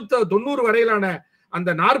 1990 வரையிலான அந்த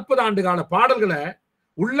 40 ஆண்டு கால பாடல்களை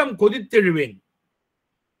உள்ளம் கொதித்தெழுவேன்,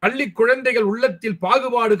 பள்ளி குழந்தைகள் உள்ளத்தில்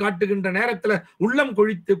பாகுபாடு காட்டுகின்ற நேரத்துல உள்ளம்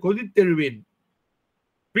கொதித்தெழுவேன்.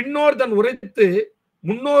 பின்னோர் தன் உரைத்து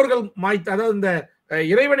முன்னோர்கள் மாய்த்து, அதாவது இந்த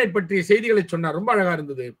இறைவனை பற்றிய செய்திகளை சொன்னார். ரொம்ப அழகா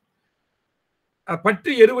இருந்தது.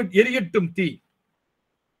 பற்றி எரியட்டும் தீ,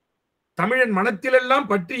 தமிழன் மனத்திலெல்லாம்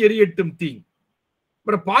பற்றி எரியட்டும் தீ.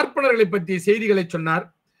 அப்புறம் பார்ப்பனர்களை பற்றிய செய்திகளை சொன்னார்.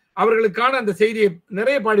 அவர்களுக்கான அந்த செய்தியை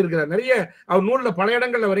நிறைய பாடியிருக்கிறார். நிறைய அவர் நூல்ல பல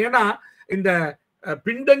இடங்கள்ல வரும். ஏன்னா இந்த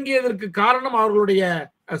பின்தங்கியதற்கு காரணம் அவர்களுடைய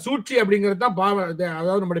சூழ்ச்சி அப்படிங்கிறது தான்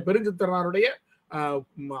அதாவது நம்முடைய பெருஞ்சித்திரனாருடைய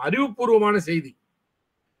அறிவுபூர்வமான செய்தி.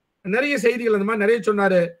 நிறைய செய்திகள் அந்த மாதிரி நிறைய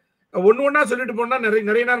சொன்னாரு. ஒண்ணு ஒன்னா சொல்லிட்டு போனா நிறைய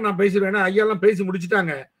நேரம் நான் பேசிடுவேன். ஐயாலாம் பேசி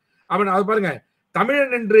முடிச்சுட்டாங்க. அவன் அது பாருங்க,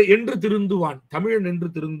 தமிழன் என்று திருந்துவான், தமிழன் என்று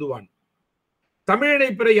திருந்துவான், தமிழனை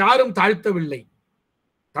பிற யாரும் தாழ்த்தவில்லை.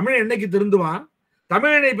 தமிழன் என்னைக்கு திருந்துவான்?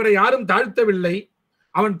 தமிழனை பிற யாரும் தாழ்த்தவில்லை,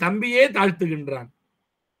 அவன் தம்பியே தாழ்த்துகின்றான்.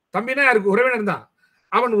 தம்பினா யாருக்கு? உறவினர் தான்.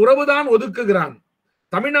 அவன் உறவுதான் ஒதுக்குகிறான்.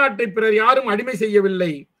 தமிழ்நாட்டை பிறர் யாரும் அடிமை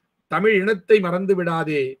செய்யவில்லை, தமிழ் இனத்தை மறந்து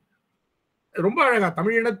விடாதே. ரொம்ப அழகா,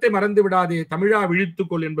 தமிழ் இனத்தை மறந்து விடாதே, தமிழா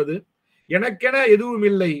விழித்துக்கொள் என்பது. எனக்கென எதுவும்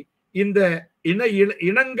இல்லை, இந்த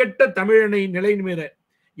இனங்கெட்ட தமிழனை நிலை நிமிர,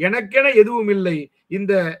 எனக்கென எதுவும் இல்லை,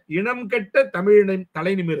 இந்த இனம் கெட்ட தமிழனை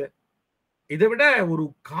தலை நிமிர. இதை விட ஒரு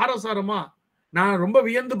காரசாரமா நான் ரொம்ப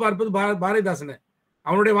வியந்து பார்ப்பது பாரதிதாசனை.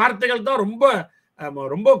 அவனுடைய வார்த்தைகள் தான் ரொம்ப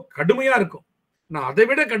ரொம்ப கடுமையா இருக்கும். நான் அதை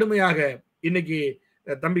விட கடுமையாக இன்னைக்கு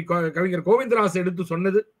தம்பி கவிஞர் கோவிந்தராசு எடுத்து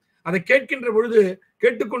சொன்னது, அதை கேட்கின்ற பொழுது,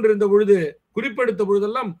 கேட்டுக்கொண்டிருந்த பொழுது, குறிப்பெடுத்த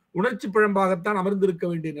பொழுதெல்லாம் உணர்ச்சி பிழம்பாகத்தான் அமர்ந்திருக்க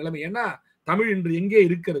வேண்டிய நிலைமை. ஏன்னா தமிழ் இன்று எங்கே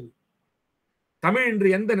இருக்கிறது? தமிழ் இன்று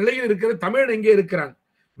எந்த நிலையில் இருக்கிறது? தமிழன் எங்கே இருக்கிறான்?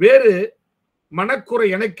 வேறு மனக்குறை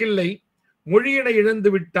எனக்கில்லை, மொழியினை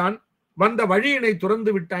இழந்து விட்டான், வந்த வழியினை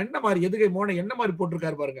துறந்து விட்டான். என்ன மாதிரி எதுகை மோனை என்ன மாதிரி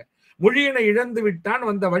போட்டிருக்காரு பாருங்க. மொழியினை இழந்து விட்டான்,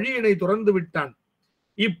 வந்த வழியினை துறந்து விட்டான்,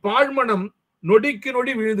 இப்பாழ்மனம் நொடிக்கு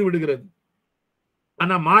நொடி விழுந்து விடுகிறது.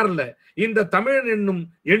 ஆனா மாறல, இந்த தமிழன் என்னும்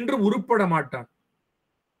என்றும் உருப்பட மாட்டான்.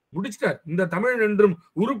 முடிச்சிட்டார். இந்த தமிழன் என்றும்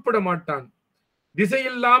உருப்பட மாட்டான்,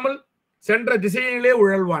 திசையில்லாமல் சென்ற திசையிலே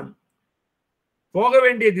உழல்வான், போக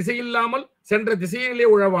வேண்டிய திசையில்லாமல் சென்ற திசையிலே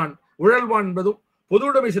உழல்வான் என்பதும்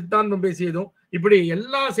பொதுவுடைமை சித்தாந்தம் பேசியதும் இப்படி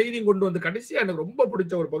எல்லா செய்தியும் கொண்டு வந்து கடைசியா எனக்கு ரொம்ப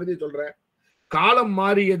பிடிச்ச ஒரு பகுதியை சொல்றேன். காலம்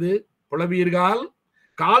மாறியது புலவீர்கள்,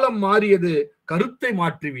 காலம் மாறியது கருத்தை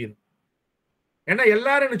மாற்றுவீர். ஏன்னா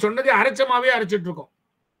எல்லாரும் எனக்கு சொன்னதே அரைச்சமாவே அரைச்சிட்டு இருக்கோம்.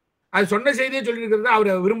 அது சொன்ன செய்தியை சொல்லிட்டு இருக்கிறது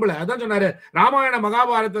அவர் விரும்பல. அதான் சொன்னாரு, ராமாயண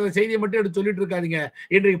மகாபாரத செய்தியை மட்டும் எடுத்து சொல்லிட்டு இருக்காதீங்க,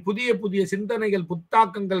 இன்றைக்கு புதிய புதிய சிந்தனைகள்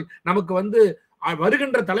புத்தாக்கங்கள் நமக்கு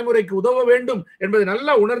வருகின்ற தலைமுறைக்கு உதவ வேண்டும் என்பதை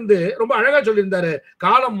நல்லா உணர்ந்து ரொம்ப அழகா சொல்லியிருந்தாரு.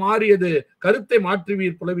 காலம் மாறியது கருத்தை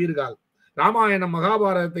மாற்றுவீர் புலவீர்கள், ராமாயணம்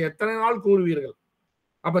மகாபாரதத்தை எத்தனை நாள் கூறுவீர்கள்.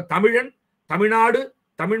 அப்ப தமிழன், தமிழ்நாடு,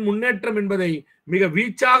 தமிழ் முன்னேற்றம் என்பதை மிக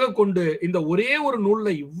வீச்சாக கொண்டு இந்த ஒரே ஒரு நூல்ல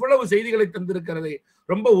இவ்வளவு செய்திகளை தந்திருக்கிறதை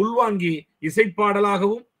ரொம்ப உள்வாங்கி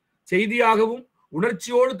இசைப்பாடலாகவும் செய்தியாகவும்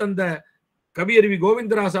உணர்ச்சியோடு தந்த கவியருவி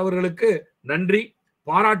கோவிந்தராஜ் அவர்களுக்கு நன்றி,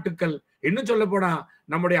 பாராட்டுக்கள். இன்னும் சொல்ல போனா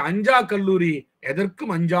நம்முடைய ANJAC கல்லூரி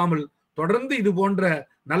எதற்கும் அஞ்சாமல் தொடர்ந்து இது போன்ற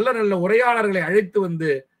நல்ல நல்ல உரையாளர்களை அழைத்து வந்து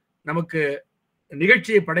நமக்கு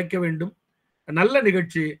நிகழ்ச்சியை படைக்க வேண்டும். நல்ல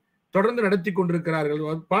நிகழ்ச்சி தொடர்ந்து நடத்தி கொண்டிருக்கிறார்கள்.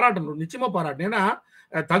 பாராட்டணும், நிச்சயமா பாராட்டணும். ஏன்னா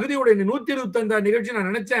தகுதியுடைய 125 நிகழ்ச்சி நான்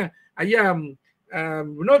நினைச்சேன். ஐயா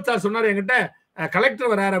வினோத் சார் சொன்னார் என்கிட்ட,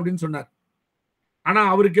 கலெக்டர் வராரு அப்படின்னு சொன்னார். ஆனா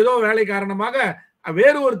அவருக்கு ஏதோ வேலை காரணமாக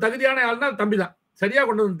வேறு ஒரு தகுதியான ஆள்னா தம்பி தான் சரியா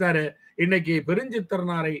கொண்டு வந்துட்டாரு. இன்னைக்கு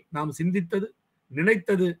பெருஞ்சித்திரனாரை நாம் சிந்தித்தது,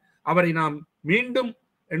 நினைத்தது, அவரை நாம் மீண்டும்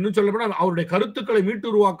இன்னும் சொல்லப்போனால் அவருடைய கருத்துக்களை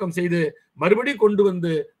மீட்டுருவாக்கம் செய்து மறுபடி கொண்டு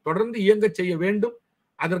வந்து தொடர்ந்து இயங்க செய்ய வேண்டும்.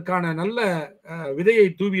 அதற்கான நல்ல விதையை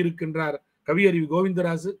தூவி இருக்கின்றார் கவியருவி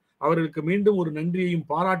கோவிந்தராஜு. அவர்களுக்கு மீண்டும் ஒரு நன்றியையும்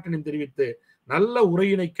பாராட்டினையும் தெரிவித்து, நல்ல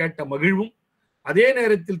உரையினை கேட்ட மகிழ்வும், அதே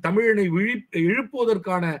நேரத்தில் தமிழனை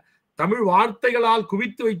எழுப்புவதற்கான தமிழ் வார்த்தைகளால்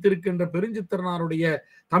குவித்து வைத்திருக்கின்ற பெருஞ்சித்திரனாருடைய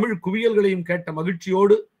தமிழ் குவியல்களையும் கேட்ட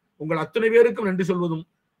மகிழ்ச்சியோடு உங்கள் அத்தனை பேருக்கும் நன்றி சொல்வதும்,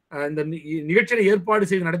 இந்த நிகழ்ச்சியை ஏற்பாடு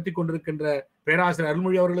செய்து நடத்தி கொண்டிருக்கின்ற பேராசிரியர்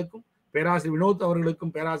அருள்மொழி அவர்களுக்கும், பேராசிரியர் வினோத்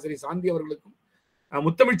அவர்களுக்கும், பேராசிரியர் சாந்தி அவர்களுக்கும்,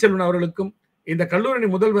 முத்தமிழ்ச்செல்வன் அவர்களுக்கும், இந்த கல்லூரி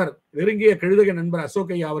முதல்வர் நெருங்கிய கழுதக நண்பர்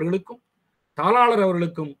அசோகையா அவர்களுக்கும், தாளாளர்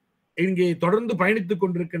அவர்களுக்கும், இங்கே தொடர்ந்து பயணித்துக்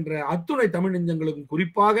கொண்டிருக்கின்ற அத்துணை தமிழ் நெஞ்சங்களுக்கும்,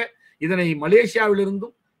 குறிப்பாக இதனை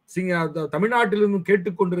மலேசியாவிலிருந்தும் தமிழ்நாட்டிலிருந்தும்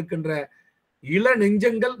கேட்டுக்கொண்டிருக்கின்ற இள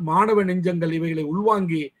நெஞ்சங்கள், மாணவ நெஞ்சங்கள், இவைகளை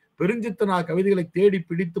உள்வாங்கி பெருஞ்சித்திரனார் கவிதைகளை தேடி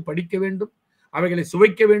பிடித்து படிக்க வேண்டும், அவைகளை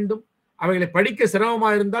சுவைக்க வேண்டும். அவைகளை படிக்க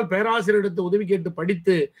சிரமமாக இருந்தால் பேராசிரியரிடத்து உதவி கேட்டு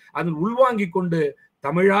படித்து அதில் உள்வாங்கி கொண்டு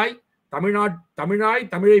தமிழாய்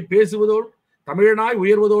தமிழை பேசுவதோடும், தமிழனாய்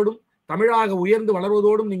உயர்வதோடும், தமிழாக உயர்ந்து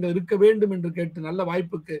வளர்வதோடும் நீங்கள் இருக்க வேண்டும் என்று கேட்டு நல்ல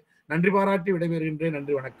வாய்ப்புக்கு நன்றி பாராட்டி விடைபெறுகின்றேன்.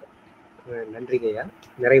 நன்றி, வணக்கம். நன்றிங்கய்யா.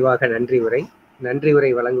 நிறைவாக நன்றி உரை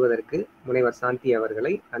வழங்குவதற்கு முனைவர் சாந்தி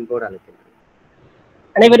அவர்களை அன்போடு அழைக்கின்றேன்.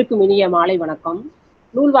 அனைவருக்கும் இனிய மாலை வணக்கம்.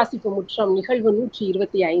 நூல் வாசிப்பு முற்றம் நிகழ்வு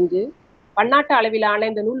 125. பன்னாட்டு அளவிலான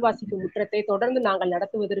இந்த நூல் வாசிப்பு முற்றத்தை தொடர்ந்து நாங்கள்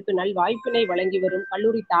நடத்துவதற்கு நல் வாய்ப்பினை வழங்கி வரும்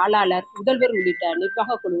கல்லூரி தாளாளர், முதல்வர் உள்ளிட்ட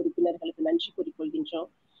நிர்வாக குழு உறுப்பினர்களுக்கு நன்றி கூறிக்கொள்கின்றோம்.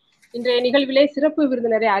 இன்றைய நிகழ்விலே சிறப்பு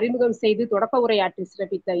விருந்தினரை அறிமுகம் செய்து தொடக்க உரையாற்றி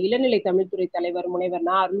சிறப்பித்த இளநிலை தமிழ்துறை தலைவர் முனைவர்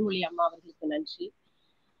நா. அருள்மொழி அம்மா அவர்களுக்கு நன்றி.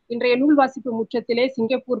 இன்றைய நூல் வாசிப்பு முற்றத்திலே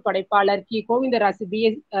சிங்கப்பூர் படைப்பாளர் கி. கோவிந்தராசு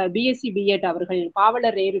B.Sc B.Ed அவர்கள்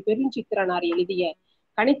பாவலர் ஏறு பெருஞ்சித்திரனார் எழுதிய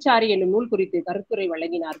கனிச்சாறு என்னும் நூல் குறித்து கருத்துரை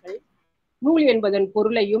வழங்கினார்கள். நூல் என்பதன்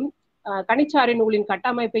பொருளையும் கனிச்சாறு நூலின்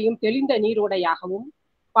கட்டமைப்பையும் தெளிந்த நீரோடையாகவும்,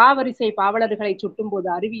 பாவரிசை பாவலர்களை சுட்டும் போது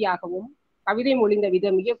அருவியாகவும், கவிதை மொழிந்த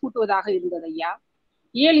விதம் வியப்பூட்டுவதாக இருந்ததையா.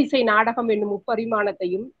 இயல் இசை நாடகம் என்னும்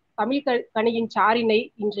முப்பரிமாணத்தையும் தமிழ் கனியின் சாரினை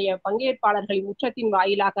இன்றைய பங்கேற்பாளர்களின் முற்றத்தின்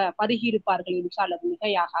வாயிலாக பருகியிருப்பார்கள் என்றால் அது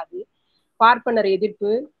மிகையாகாது. பார்ப்பனர்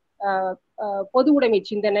எதிர்ப்பு, பொது உடைமை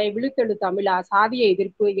சிந்தனை, விழுத்தெழு தமிழா, சாதிய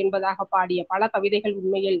எதிர்ப்பு என்பதாக பாடிய பல கவிதைகள்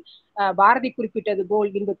உண்மையில் பாரதி குறிப்பிட்டது போல்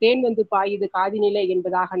இந்த தேன் வந்து பாயுது காதினிலை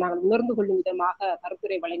என்பதாக நாங்கள் உணர்ந்து கொள்ளும் விதமாக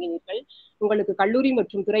கருத்துரை வழங்கினீர்கள். உங்களுக்கு கல்லூரி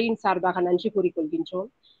மற்றும் துறையின் சார்பாக நன்றி கூறிக்கொள்கின்றோம்.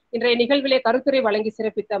 இன்றைய நிகழ்விலே கருத்துரை வழங்கி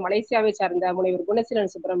சிறப்பித்த மலேசியாவை சார்ந்த முனைவர்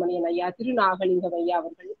குணசீலன் சுப்பிரமணியன் ஐயா, திருநாகலிங்கம் ஐயா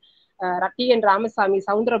அவர்கள், ரட்டியன் ராமசாமி,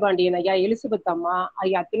 சவுந்தரபாண்டியன் ஐயா, எலிசபெத் அம்மா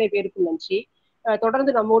ஐயா, அத்தனை பேருக்கும் நன்றி.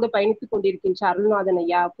 தொடர்ந்து நம்மோடு பயணித்துக் கொண்டிருக்கின்ற அருள்நாதன்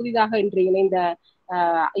ஐயா, புதிதாக இன்று இணைந்த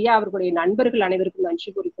ஐயா அவர்களுடைய நண்பர்கள் அனைவருக்கும் நன்றி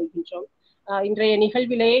கூறிக்கொள்கின்றோம். இன்றைய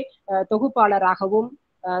நிகழ்விலே தொகுப்பாளராகவும்,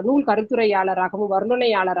 நூல் கருத்துரையாளராகவும்,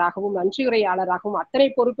 வர்ணனையாளராகவும், நன்றியுரையாளராகவும் அத்தனை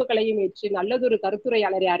பொறுப்புகளையும் ஏற்று நல்லதொரு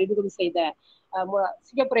கருத்துரையாளரை அறிமுகம் செய்த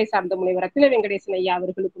சிங்கப்பூரை சார்ந்த முனைவர் ரத்தின வெங்கடேசன் ஐயா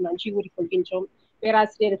அவர்களுக்கும் நன்றி கூறிக்கொள்கின்றோம்.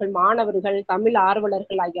 பேராசிரியர்கள், மாணவர்கள், தமிழ்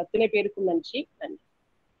ஆர்வலர்கள் ஆகிய அத்தனை பேருக்கும் நன்றி.